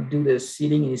do the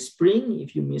seeding in spring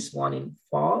if you miss one in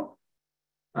fall?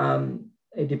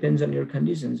 It depends on your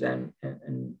conditions. And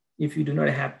if you do not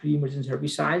have pre-emergent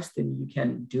herbicides, then you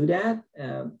can do that.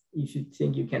 If you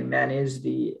think you can manage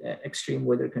the extreme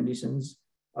weather conditions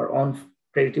or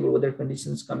unpredictable weather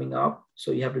conditions coming up,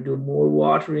 so you have to do more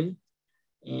watering,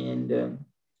 and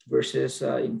versus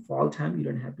in fall time, you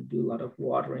don't have to do a lot of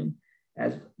watering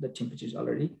as the temperature is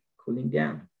already cooling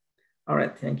down. All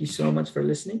right, thank you so much for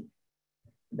listening.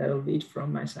 That'll be it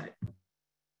from my side.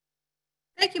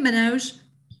 Thank you, Manoj.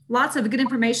 Lots of good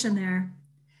information there.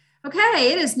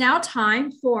 Okay, it is now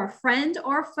time for Friend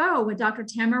or Foe with Dr.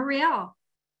 Tamara Riel.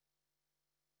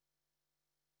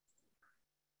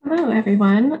 Hello,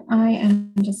 everyone. I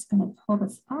am just going to pull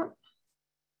this up.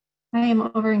 I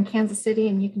am over in Kansas City,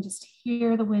 and you can just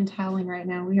hear the wind howling right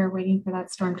now. We are waiting for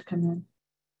that storm to come in.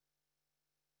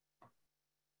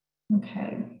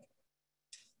 Okay.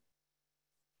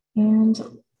 And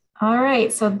all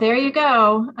right, so there you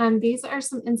go. These are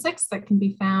some insects that can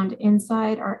be found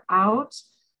inside or out.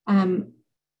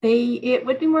 it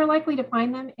would be more likely to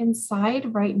find them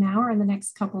inside right now or in the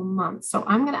next couple months. So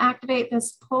I'm going to activate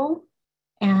this poll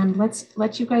and let's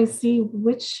let you guys see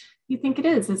which you think it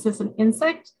is. Is this an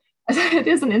insect? It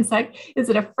is an insect. Is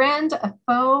it a friend, a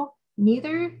foe,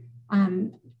 neither?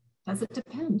 Does it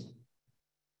depend?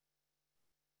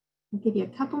 I'll give you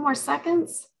a couple more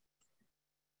seconds.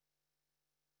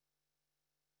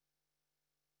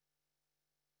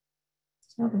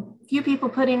 So a few people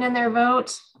putting in their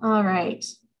vote. All right.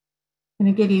 I'm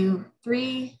going to give you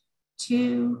 3,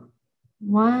 2,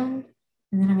 1,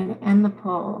 and then I'm going to end the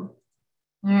poll.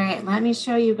 All right, let me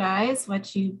show you guys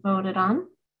what you voted on.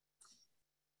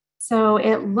 So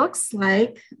it looks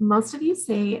like most of you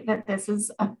say that this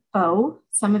is a foe.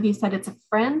 Some of you said it's a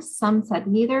friend, some said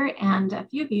neither, and a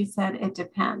few of you said it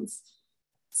depends.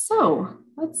 So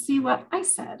let's see what I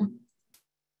said.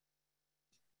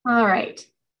 All right.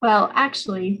 Well,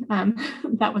 actually,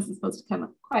 that wasn't supposed to come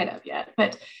up quite up yet,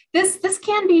 but this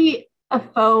can be a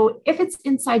foe if it's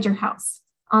inside your house.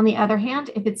 On the other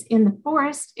hand, if it's in the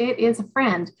forest, it is a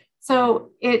friend. So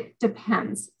it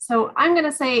depends. So I'm going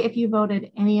to say if you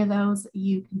voted any of those,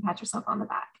 you can pat yourself on the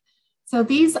back. So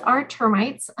these are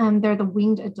termites. They're the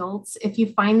winged adults. If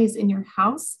you find these in your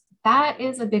house, that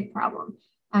is a big problem.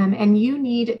 And you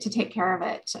need to take care of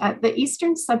it. The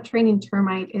eastern subterranean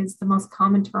termite is the most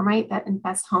common termite that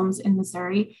infests homes in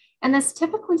Missouri. And this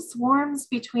typically swarms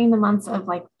between the months of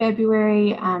like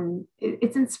February.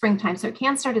 It's in springtime, so it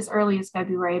can start as early as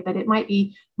February, but it might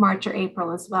be March or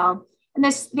April as well. And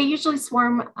they usually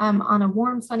swarm on a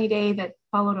warm, sunny day that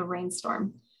followed a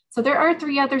rainstorm. So there are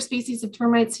 3 other species of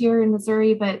termites here in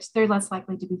Missouri, but they're less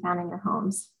likely to be found in your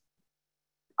homes.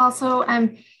 Also,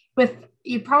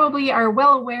 you probably are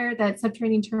well aware that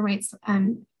subterranean termites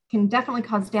can definitely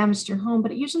cause damage to your home,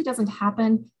 but it usually doesn't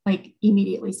happen like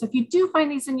immediately. So if you do find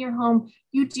these in your home,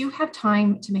 you do have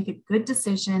time to make a good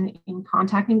decision in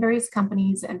contacting various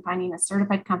companies and finding a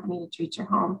certified company to treat your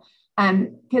home,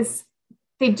 because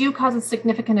they do cause a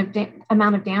significant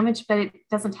amount of damage, but it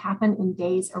doesn't happen in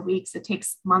days or weeks. It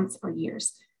takes months or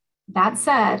years. That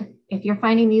said, if you're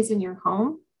finding these in your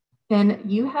home, then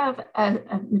you have a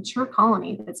mature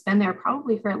colony that's been there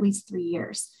probably for at least 3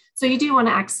 years. So you do want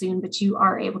to act soon, but you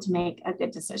are able to make a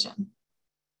good decision.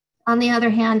 On the other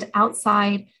hand,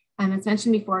 outside, as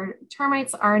mentioned before,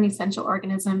 termites are an essential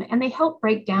organism and they help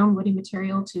break down woody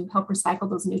material to help recycle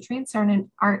those nutrients in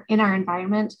our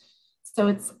environment. So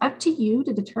it's up to you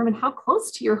to determine how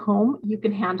close to your home you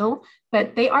can handle,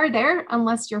 but they are there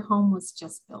unless your home was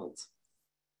just built.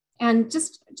 And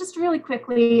just really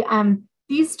quickly,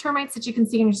 these termites that you can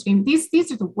see on your screen,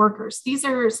 these are the workers. These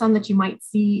are some that you might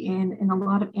see in a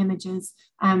lot of images.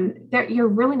 You're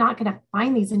really not going to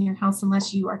find these in your house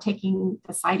unless you are taking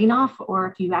the siding off or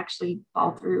if you actually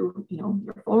fall through,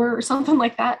 your floor or something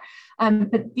like that.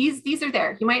 But these are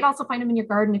there. You might also find them in your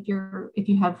garden if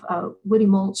you have woody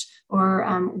mulch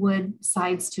or wood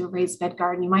sides to a raised bed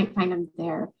garden. You might find them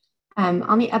there.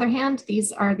 On the other hand,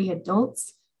 these are the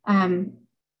adults.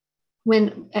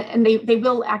 They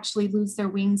will actually lose their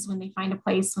wings when they find a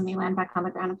place, when they land back on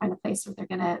the ground and find a place where they're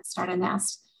going to start a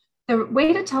nest. The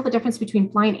way to tell the difference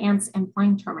between flying ants and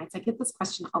flying termites, I get this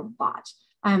question a lot.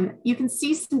 You can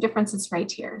see some differences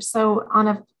right here. So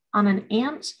on an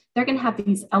ant, they're going to have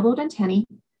these elbowed antennae,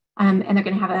 and they're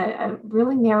going to have a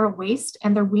really narrow waist,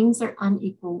 and their wings are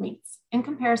unequal lengths in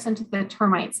comparison to the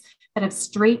termites that have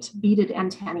straight beaded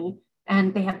antennae,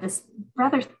 and they have this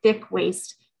rather thick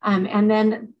waist. And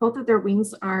then both of their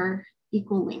wings are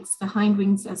equal lengths, the hind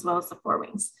wings as well as the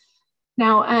forewings.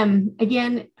 Now,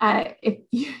 again,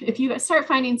 if you start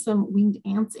finding some winged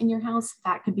ants in your house,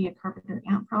 that could be a carpenter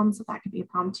ant problem. So that could be a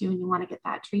problem too, and you want to get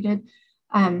that treated.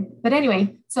 But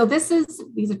anyway, so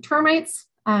these are termites.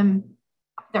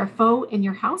 They're foe in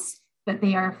your house, but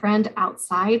they are a friend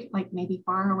outside, like maybe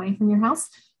far away from your house.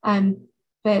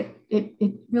 But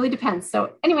it really depends.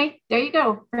 So anyway, there you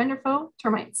go, friend or foe,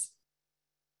 termites.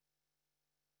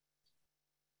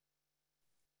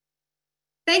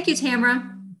 Thank you,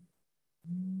 Tamara.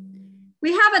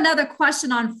 We have another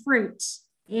question on fruit,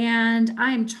 and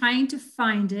I am trying to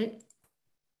find it.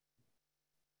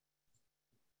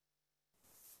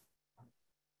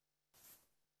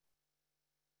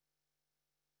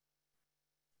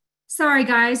 Sorry,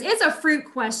 guys, it's a fruit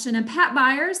question. And Pat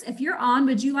Byers, if you're on,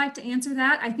 would you like to answer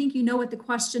that? I think you know what the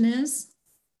question is.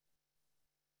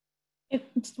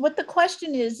 What the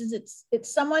question is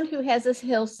it's someone who has this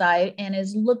hillside and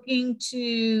is looking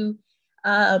to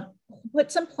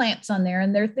put some plants on there,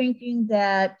 and they're thinking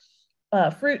that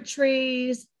fruit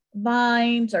trees,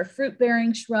 vines, or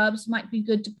fruit-bearing shrubs might be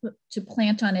good to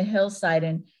plant on a hillside.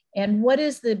 And what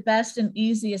is the best and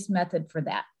easiest method for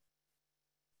that?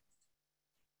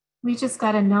 We just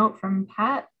got a note from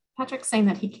Patrick saying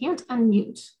that he can't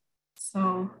unmute.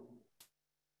 So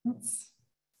let's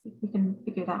see if we can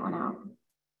figure that one out.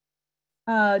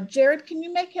 Jared, can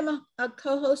you make him a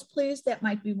co-host, please? That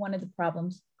might be one of the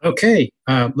problems. Okay,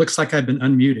 looks like I've been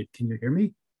unmuted. Can you hear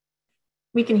me?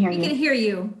 We can hear you. We can hear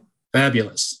you.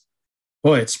 Fabulous.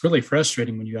 Boy, it's really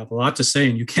frustrating when you have a lot to say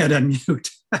and you can't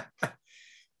unmute.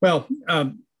 Well,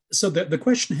 so the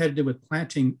question had to do with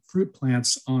planting fruit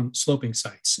plants on sloping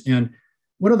sites. And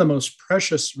one of the most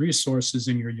precious resources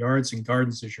in your yards and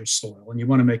gardens is your soil. And you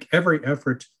want to make every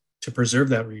effort to preserve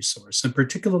that resource. And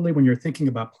particularly when you're thinking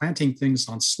about planting things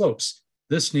on slopes,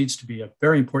 this needs to be a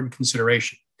very important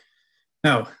consideration.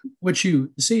 Now, what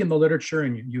you see in the literature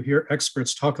and you hear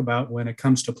experts talk about when it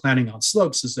comes to planting on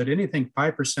slopes is that anything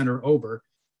 5% or over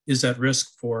is at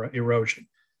risk for erosion.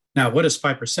 Now, what is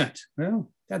 5%?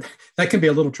 Well, that can be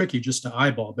a little tricky just to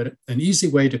eyeball, but an easy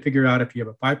way to figure out if you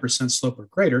have a 5% slope or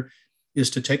greater is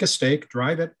to take a stake,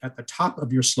 drive it at the top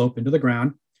of your slope into the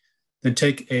ground, then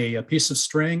take a piece of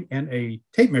string and a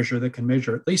tape measure that can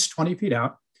measure at least 20 feet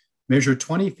out, measure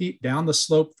 20 feet down the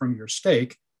slope from your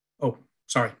stake. Oh,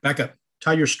 sorry, back up.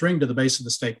 Tie your string to the base of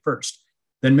the stake first,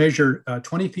 then measure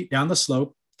 20 feet down the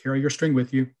slope, carry your string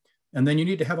with you, and then you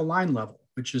need to have a line level,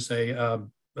 which is a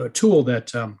tool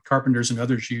that carpenters and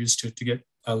others use to get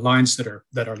lines that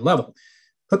are level.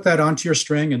 Put that onto your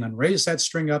string and then raise that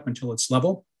string up until it's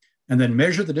level, and then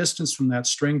measure the distance from that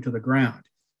string to the ground.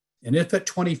 And if at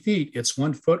 20 feet, it's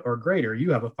 1 foot or greater,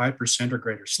 you have a 5% or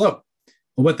greater slope.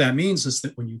 Well, what that means is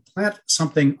that when you plant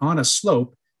something on a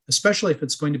slope, especially if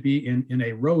it's going to be in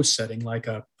a row setting, like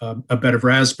a bed of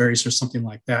raspberries or something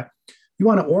like that, you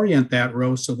want to orient that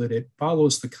row so that it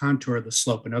follows the contour of the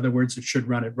slope. In other words, it should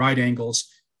run at right angles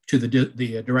to the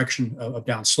direction of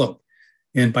downslope.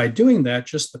 And by doing that,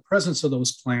 just the presence of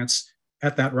those plants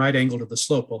at that right angle to the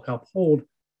slope will help hold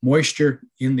moisture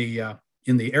in the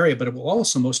area, but it will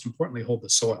also, most importantly, hold the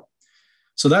soil.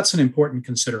 So that's an important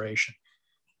consideration.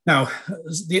 Now,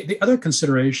 the other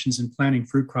considerations in planting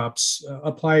fruit crops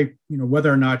apply,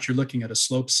 whether or not you're looking at a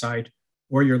slope site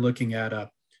or you're looking at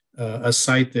a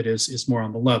site that is more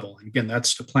on the level. And again,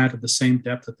 that's to plant at the same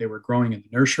depth that they were growing in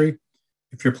the nursery.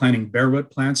 If you're planting bare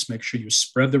root plants, make sure you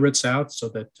spread the roots out so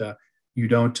that you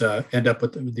don't end up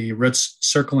with the roots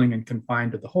circling and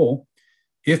confined to the hole.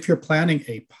 If you're planting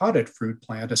a potted fruit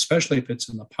plant, especially if it's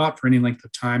in the pot for any length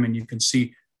of time and you can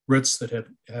see roots that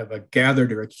have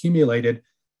gathered or accumulated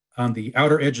on the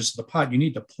outer edges of the pot, you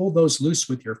need to pull those loose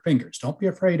with your fingers. Don't be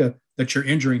afraid that you're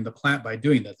injuring the plant by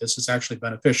doing that. This is actually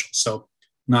beneficial. So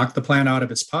knock the plant out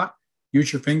of its pot,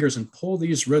 use your fingers and pull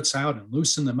these roots out and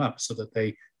loosen them up so that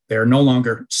they are no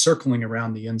longer circling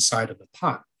around the inside of the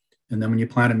pot. And then when you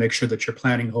plant, make sure that your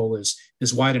planting hole is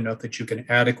wide enough that you can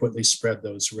adequately spread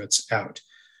those roots out.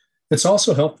 It's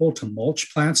also helpful to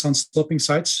mulch plants on sloping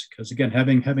sites because, again,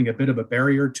 having a bit of a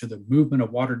barrier to the movement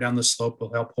of water down the slope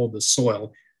will help hold the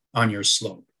soil on your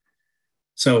slope.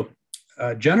 So,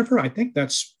 Jennifer, I think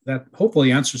that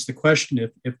hopefully answers the question.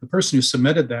 If the person who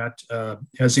submitted that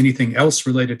has anything else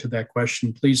related to that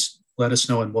question, please let us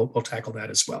know and we'll tackle that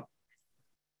as well.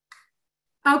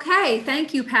 Okay,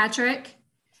 thank you, Patrick.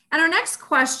 And our next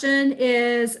question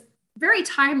is very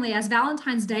timely as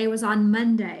Valentine's Day was on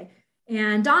Monday.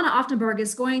 And Donna Offenberg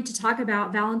is going to talk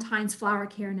about Valentine's flower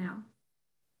care now.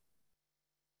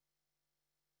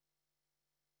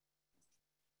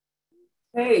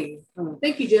 Hey,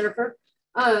 thank you, Jennifer.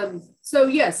 So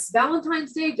yes,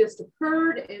 Valentine's Day just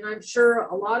occurred, and I'm sure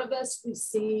a lot of us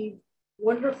receive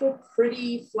wonderful,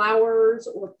 pretty flowers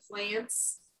or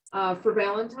plants for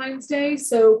Valentine's Day.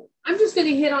 So I'm just going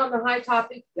to hit on the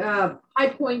high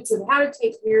points of how to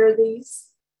take care of these.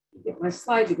 Get my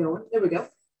slide to going. There we go.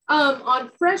 On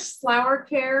fresh flower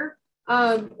care,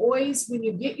 always when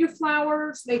you get your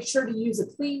flowers, make sure to use a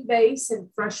clean vase and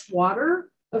fresh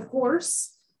water, of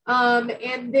course.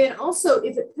 And then also,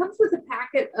 if it comes with a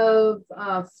packet of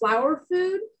flower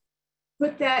food,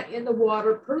 put that in the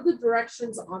water per the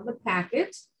directions on the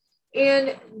packet.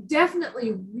 And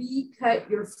definitely recut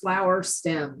your flower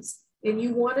stems. And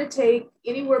you want to take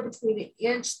anywhere between 1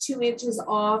 inch, 2 inches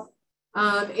off,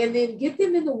 and then get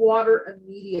them in the water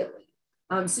immediately.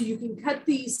 So you can cut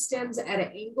these stems at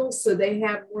an angle so they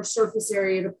have more surface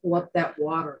area to pull up that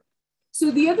water. So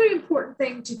the other important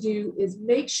thing to do is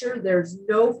make sure there's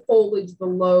no foliage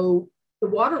below the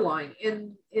water line.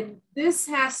 And this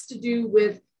has to do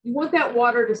with, you want that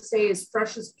water to stay as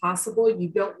fresh as possible. You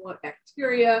don't want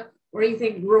bacteria or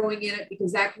anything growing in it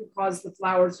because that can cause the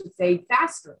flowers to fade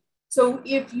faster. So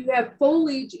if you have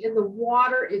foliage in the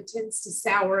water, it tends to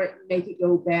sour it and make it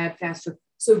go bad faster.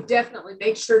 So definitely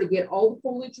make sure to get all the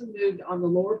foliage removed on the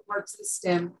lower parts of the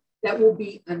stem that will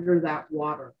be under that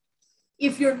water.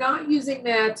 If you're not using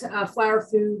that flower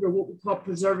food or what we call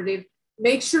preservative,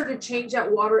 make sure to change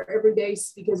that water every day,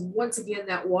 because once again,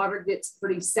 that water gets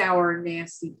pretty sour and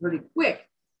nasty pretty quick.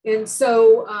 And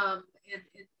so,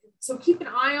 so keep an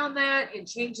eye on that and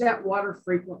change that water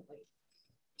frequently.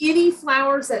 Any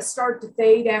flowers that start to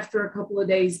fade after a couple of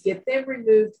days, get them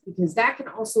removed, because that can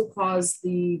also cause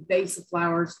the base of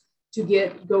flowers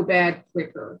to go bad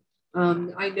quicker.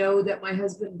 I know that my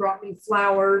husband brought me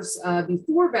flowers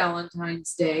before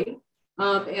Valentine's Day,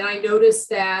 and I noticed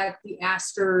that the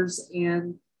asters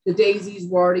and the daisies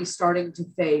were already starting to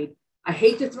fade. I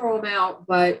hate to throw them out,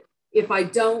 but if I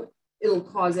don't, it'll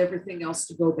cause everything else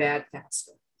to go bad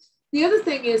faster. The other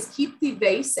thing is keep the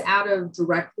vase out of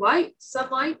direct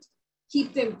sunlight,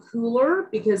 keep them cooler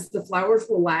because the flowers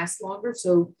will last longer.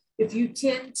 So if you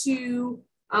tend to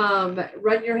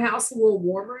run your house a little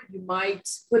warmer, you might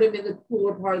put them in the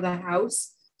cooler part of the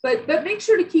house, but make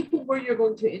sure to keep them where you're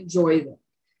going to enjoy them.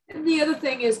 And the other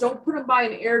thing is don't put them by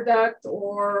an air duct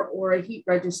or a heat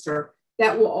register.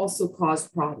 That will also cause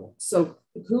problems. So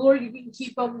the cooler you can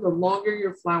keep them, the longer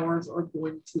your flowers are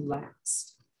going to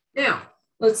last. Now,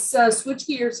 let's switch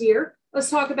gears here.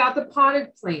 Let's talk about the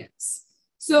potted plants.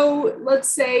 So let's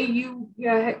say you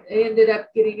ended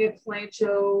up getting a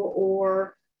calancho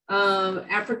or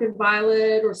African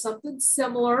violet or something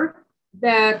similar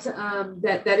that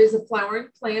is a flowering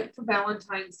plant for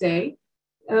Valentine's Day.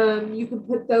 You can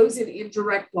put those in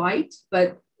indirect light,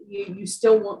 but you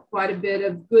still want quite a bit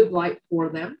of good light for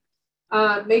them.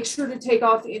 Make sure to take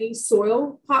off any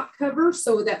soil pot cover,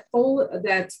 so that foil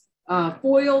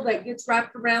that gets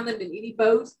wrapped around them in any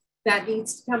bows, that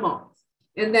needs to come off.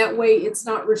 And that way it's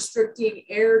not restricting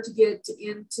air to get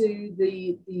into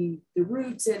the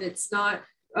roots, and it's not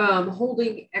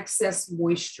holding excess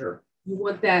moisture. You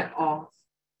want that off.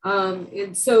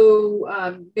 And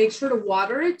so make sure to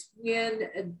water it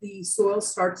when the soil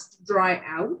starts to dry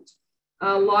out.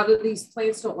 A lot of these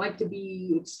plants don't like to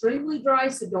be extremely dry,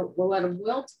 so don't let them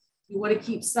wilt. You want to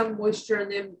keep some moisture in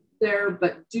them there,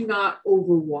 but do not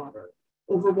overwater.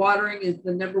 Overwatering is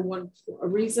the number one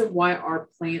reason why our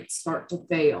plants start to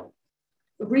fail.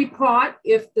 Repot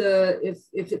if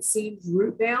it seems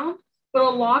root bound, but a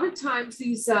lot of times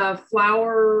these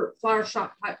flower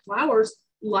shop type flowers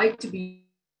like to be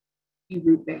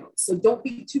root bound. So don't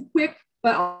be too quick,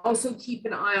 but also keep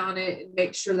an eye on it and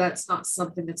make sure that's not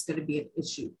something that's going to be an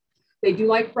issue. They do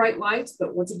like bright lights,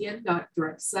 but once again, not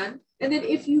direct sun. And then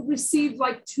if you receive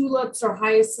like tulips or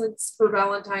hyacinths for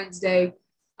Valentine's Day,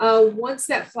 once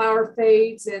that flower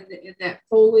fades and that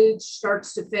foliage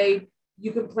starts to fade,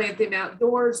 you can plant them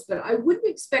outdoors, but I wouldn't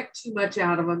expect too much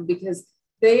out of them because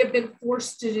they have been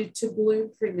forced to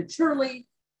bloom prematurely,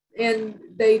 and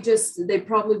they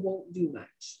probably won't do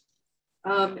much.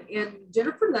 And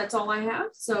Jennifer, that's all I have.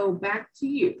 So back to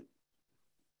you.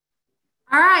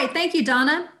 All right, thank you,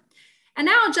 Donna. And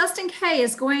now Justin Kay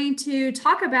is going to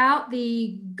talk about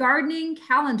the gardening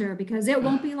calendar, because it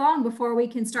won't be long before we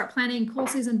can start planting cool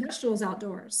season vegetables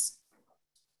outdoors.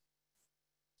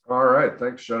 All right,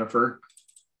 thanks, Jennifer.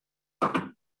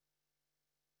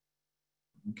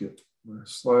 Get my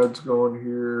slides going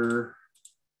here.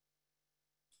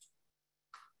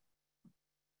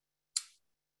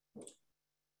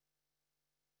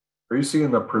 Are you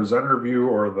seeing the presenter view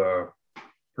or the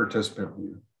participant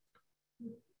view?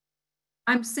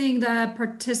 I'm seeing the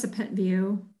participant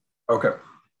view. Okay.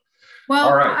 Well,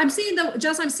 all right. I'm seeing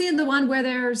the one where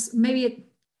there's maybe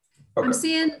okay. I'm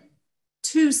seeing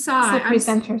two sides.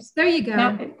 Presenters. There you go.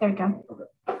 Yep, there you go.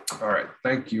 Okay. All right.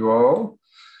 Thank you all.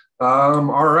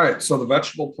 All right. So the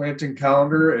vegetable planting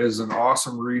calendar is an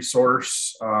awesome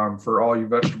resource for all you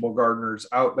vegetable gardeners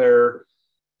out there.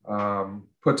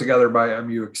 Put together by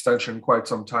MU Extension quite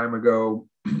some time ago,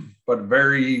 but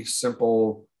very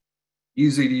simple,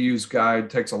 easy to use guide,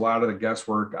 takes a lot of the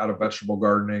guesswork out of vegetable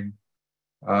gardening.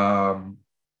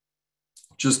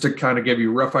 Just to kind of give you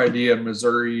a rough idea, in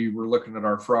Missouri, we're looking at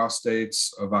our frost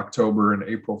dates of October and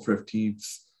April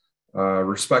 15th,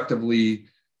 respectively.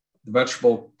 The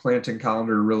vegetable planting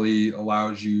calendar really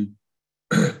allows you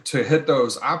to hit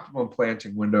those optimum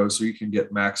planting windows so you can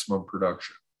get maximum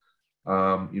production.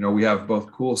 We have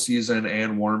both cool season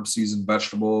and warm season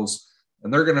vegetables,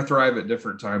 and they're going to thrive at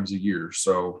different times of year.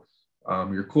 So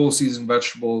your cool season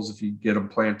vegetables, if you get them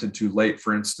planted too late,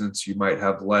 for instance, you might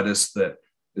have lettuce that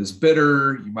is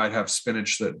bitter. You might have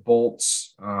spinach that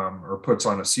bolts or puts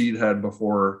on a seed head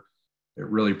before it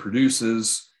really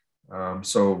produces.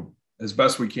 So as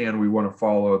best we can, we want to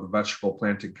follow the vegetable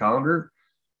planting calendar.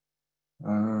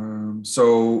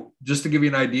 So just to give you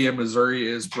an idea, Missouri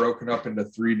is broken up into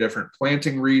 3 different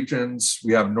planting regions.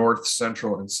 We have North,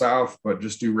 Central, and South, but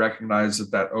just do recognize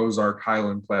that that Ozark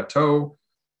Highland Plateau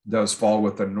does fall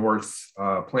with the North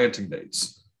planting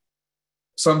dates.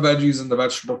 Some veggies in the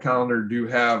vegetable calendar do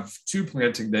have 2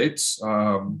 planting dates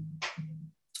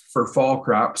for fall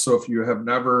crops. So if you have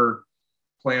never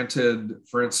planted,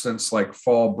 for instance, like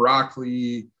fall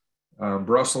broccoli,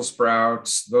 Brussels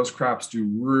sprouts, those crops do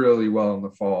really well in the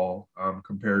fall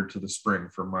compared to the spring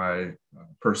from my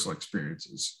personal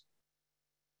experiences.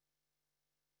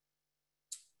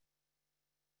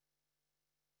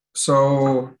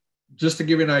 So just to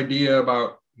give you an idea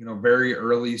about, very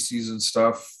early season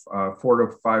stuff, 4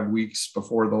 to 5 weeks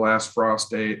before the last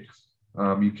frost date,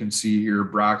 you can see here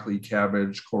broccoli,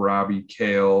 cabbage, kohlrabi,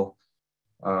 kale.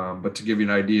 But to give you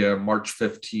an idea, March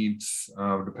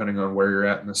 15th, depending on where you're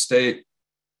at in the state,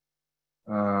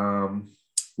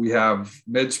 we have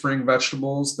mid-spring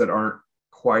vegetables that aren't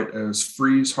quite as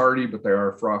freeze hardy, but they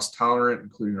are frost tolerant,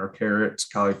 including our carrots,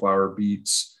 cauliflower,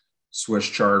 beets, Swiss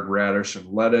chard, radish, and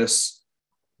lettuce.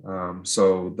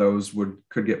 So those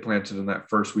could get planted in that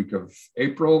first week of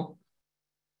April.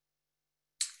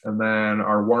 And then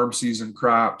our warm season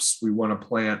crops, we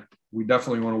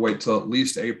definitely want to wait till at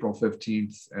least April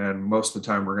 15th. And most of the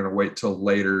time we're going to wait till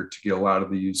later to get a lot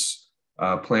of these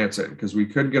plants in, because we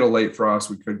could get a late frost.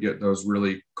 We could get those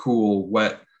really cool,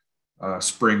 wet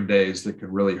spring days that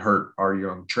could really hurt our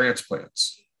young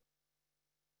transplants.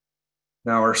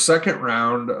 Now, our second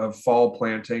round of fall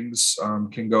plantings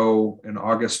can go in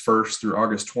August 1st through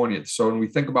August 20th. So when we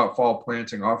think about fall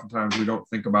planting, oftentimes we don't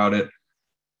think about it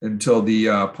until the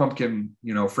pumpkin,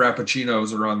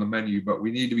 frappuccinos are on the menu, but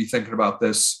we need to be thinking about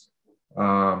this,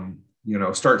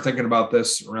 start thinking about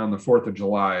this around the 4th of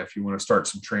July if you want to start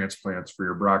some transplants for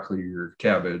your broccoli, your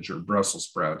cabbage, or Brussels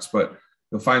sprouts. But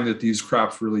you'll find that these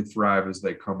crops really thrive as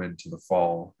they come into the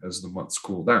fall as the months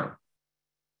cool down.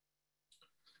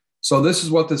 So this is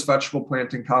what this vegetable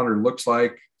planting calendar looks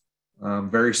like.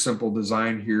 Very simple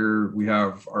design here. We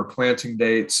have our planting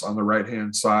dates on the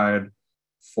right-hand side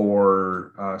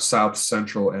for South,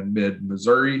 Central, and Mid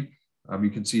Missouri. You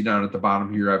can see down at the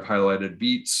bottom here, I've highlighted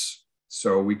beets.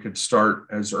 So we could start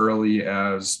as early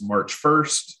as March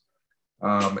 1st.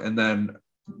 And then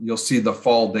you'll see the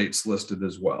fall dates listed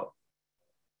as well.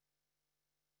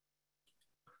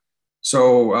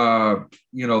 So,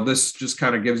 this just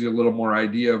kind of gives you a little more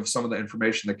idea of some of the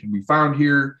information that can be found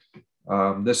here.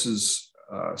 This is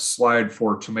a slide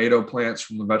for tomato plants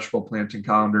from the vegetable planting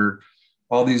calendar.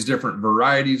 All these different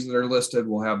varieties that are listed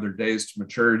will have their days to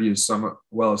maturity as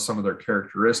well as some of their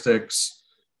characteristics.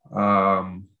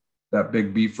 That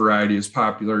big beef variety is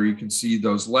popular. You can see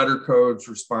those letter codes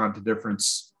respond to different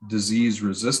disease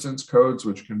resistance codes,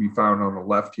 which can be found on the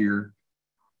left here.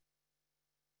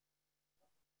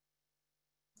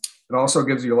 It also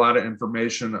gives you a lot of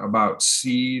information about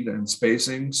seed and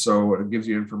spacing. So it gives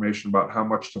you information about how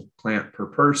much to plant per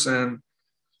person,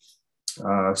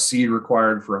 seed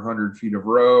required for 100 feet of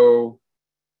row,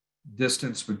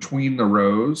 distance between the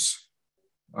rows,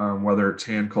 whether it's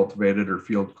hand cultivated or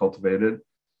field cultivated,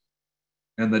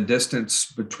 and the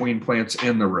distance between plants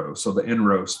in the row. So the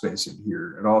in-row spacing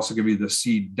here. It also gives you the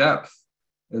seed depth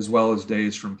as well as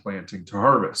days from planting to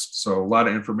harvest. So a lot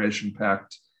of information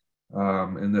packed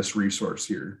in this resource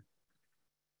here.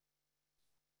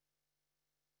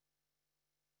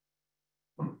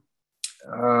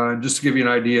 Just to give you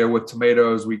an idea, with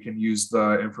tomatoes, we can use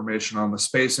the information on the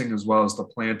spacing as well as the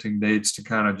planting dates to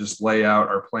kind of just lay out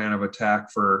our plan of attack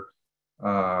for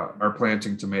our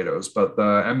planting tomatoes. But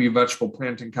the MU vegetable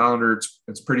planting calendar,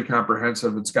 it's pretty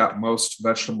comprehensive. It's got most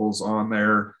vegetables on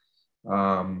there,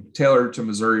 tailored to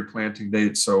Missouri planting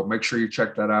dates. So make sure you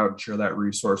check that out and share that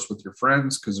resource with your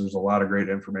friends, because there's a lot of great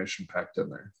information packed in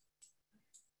there.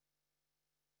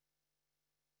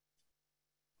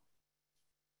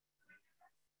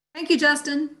 Thank you,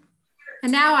 Justin.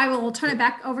 And now I will turn it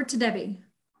back over to Debbie.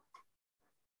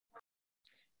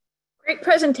 Great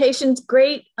presentations,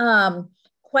 great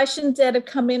questions that have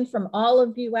come in from all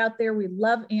of you out there. We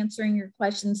love answering your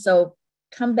questions. So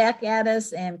come back at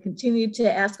us and continue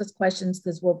to ask us questions,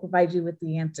 because we'll provide you with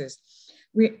the answers.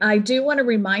 I do want to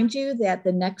remind you that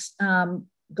the next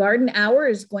garden hour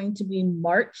is going to be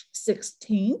March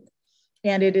 16th,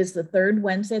 and it is the third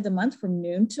Wednesday of the month from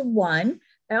noon to 1.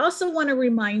 I also want to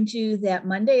remind you that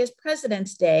Monday is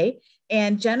President's Day,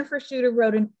 and Jennifer Shooter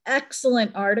wrote an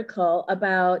excellent article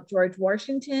about George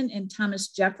Washington and Thomas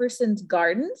Jefferson's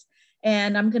gardens.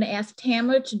 And I'm going to ask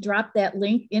Tamara to drop that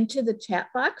link into the chat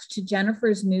box to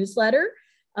Jennifer's newsletter.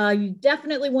 You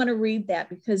definitely want to read that,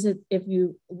 because if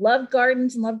you love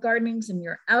gardens and love gardenings and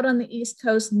you're out on the East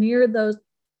Coast near those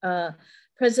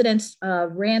presidents'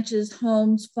 ranches,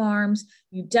 homes, farms,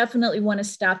 you definitely want to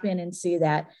stop in and see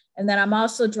that. And then I'm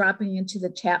also dropping into the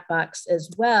chat box as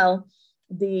well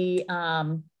the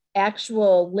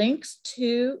actual links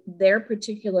to their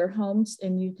particular homes,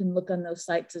 and you can look on those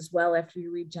sites as well after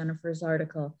you read Jennifer's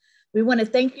article. We want to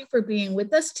thank you for being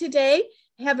with us today.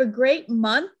 Have a great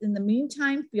month. In the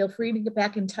meantime, feel free to get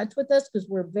back in touch with us because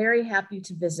we're very happy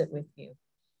to visit with you.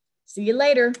 See you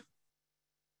later.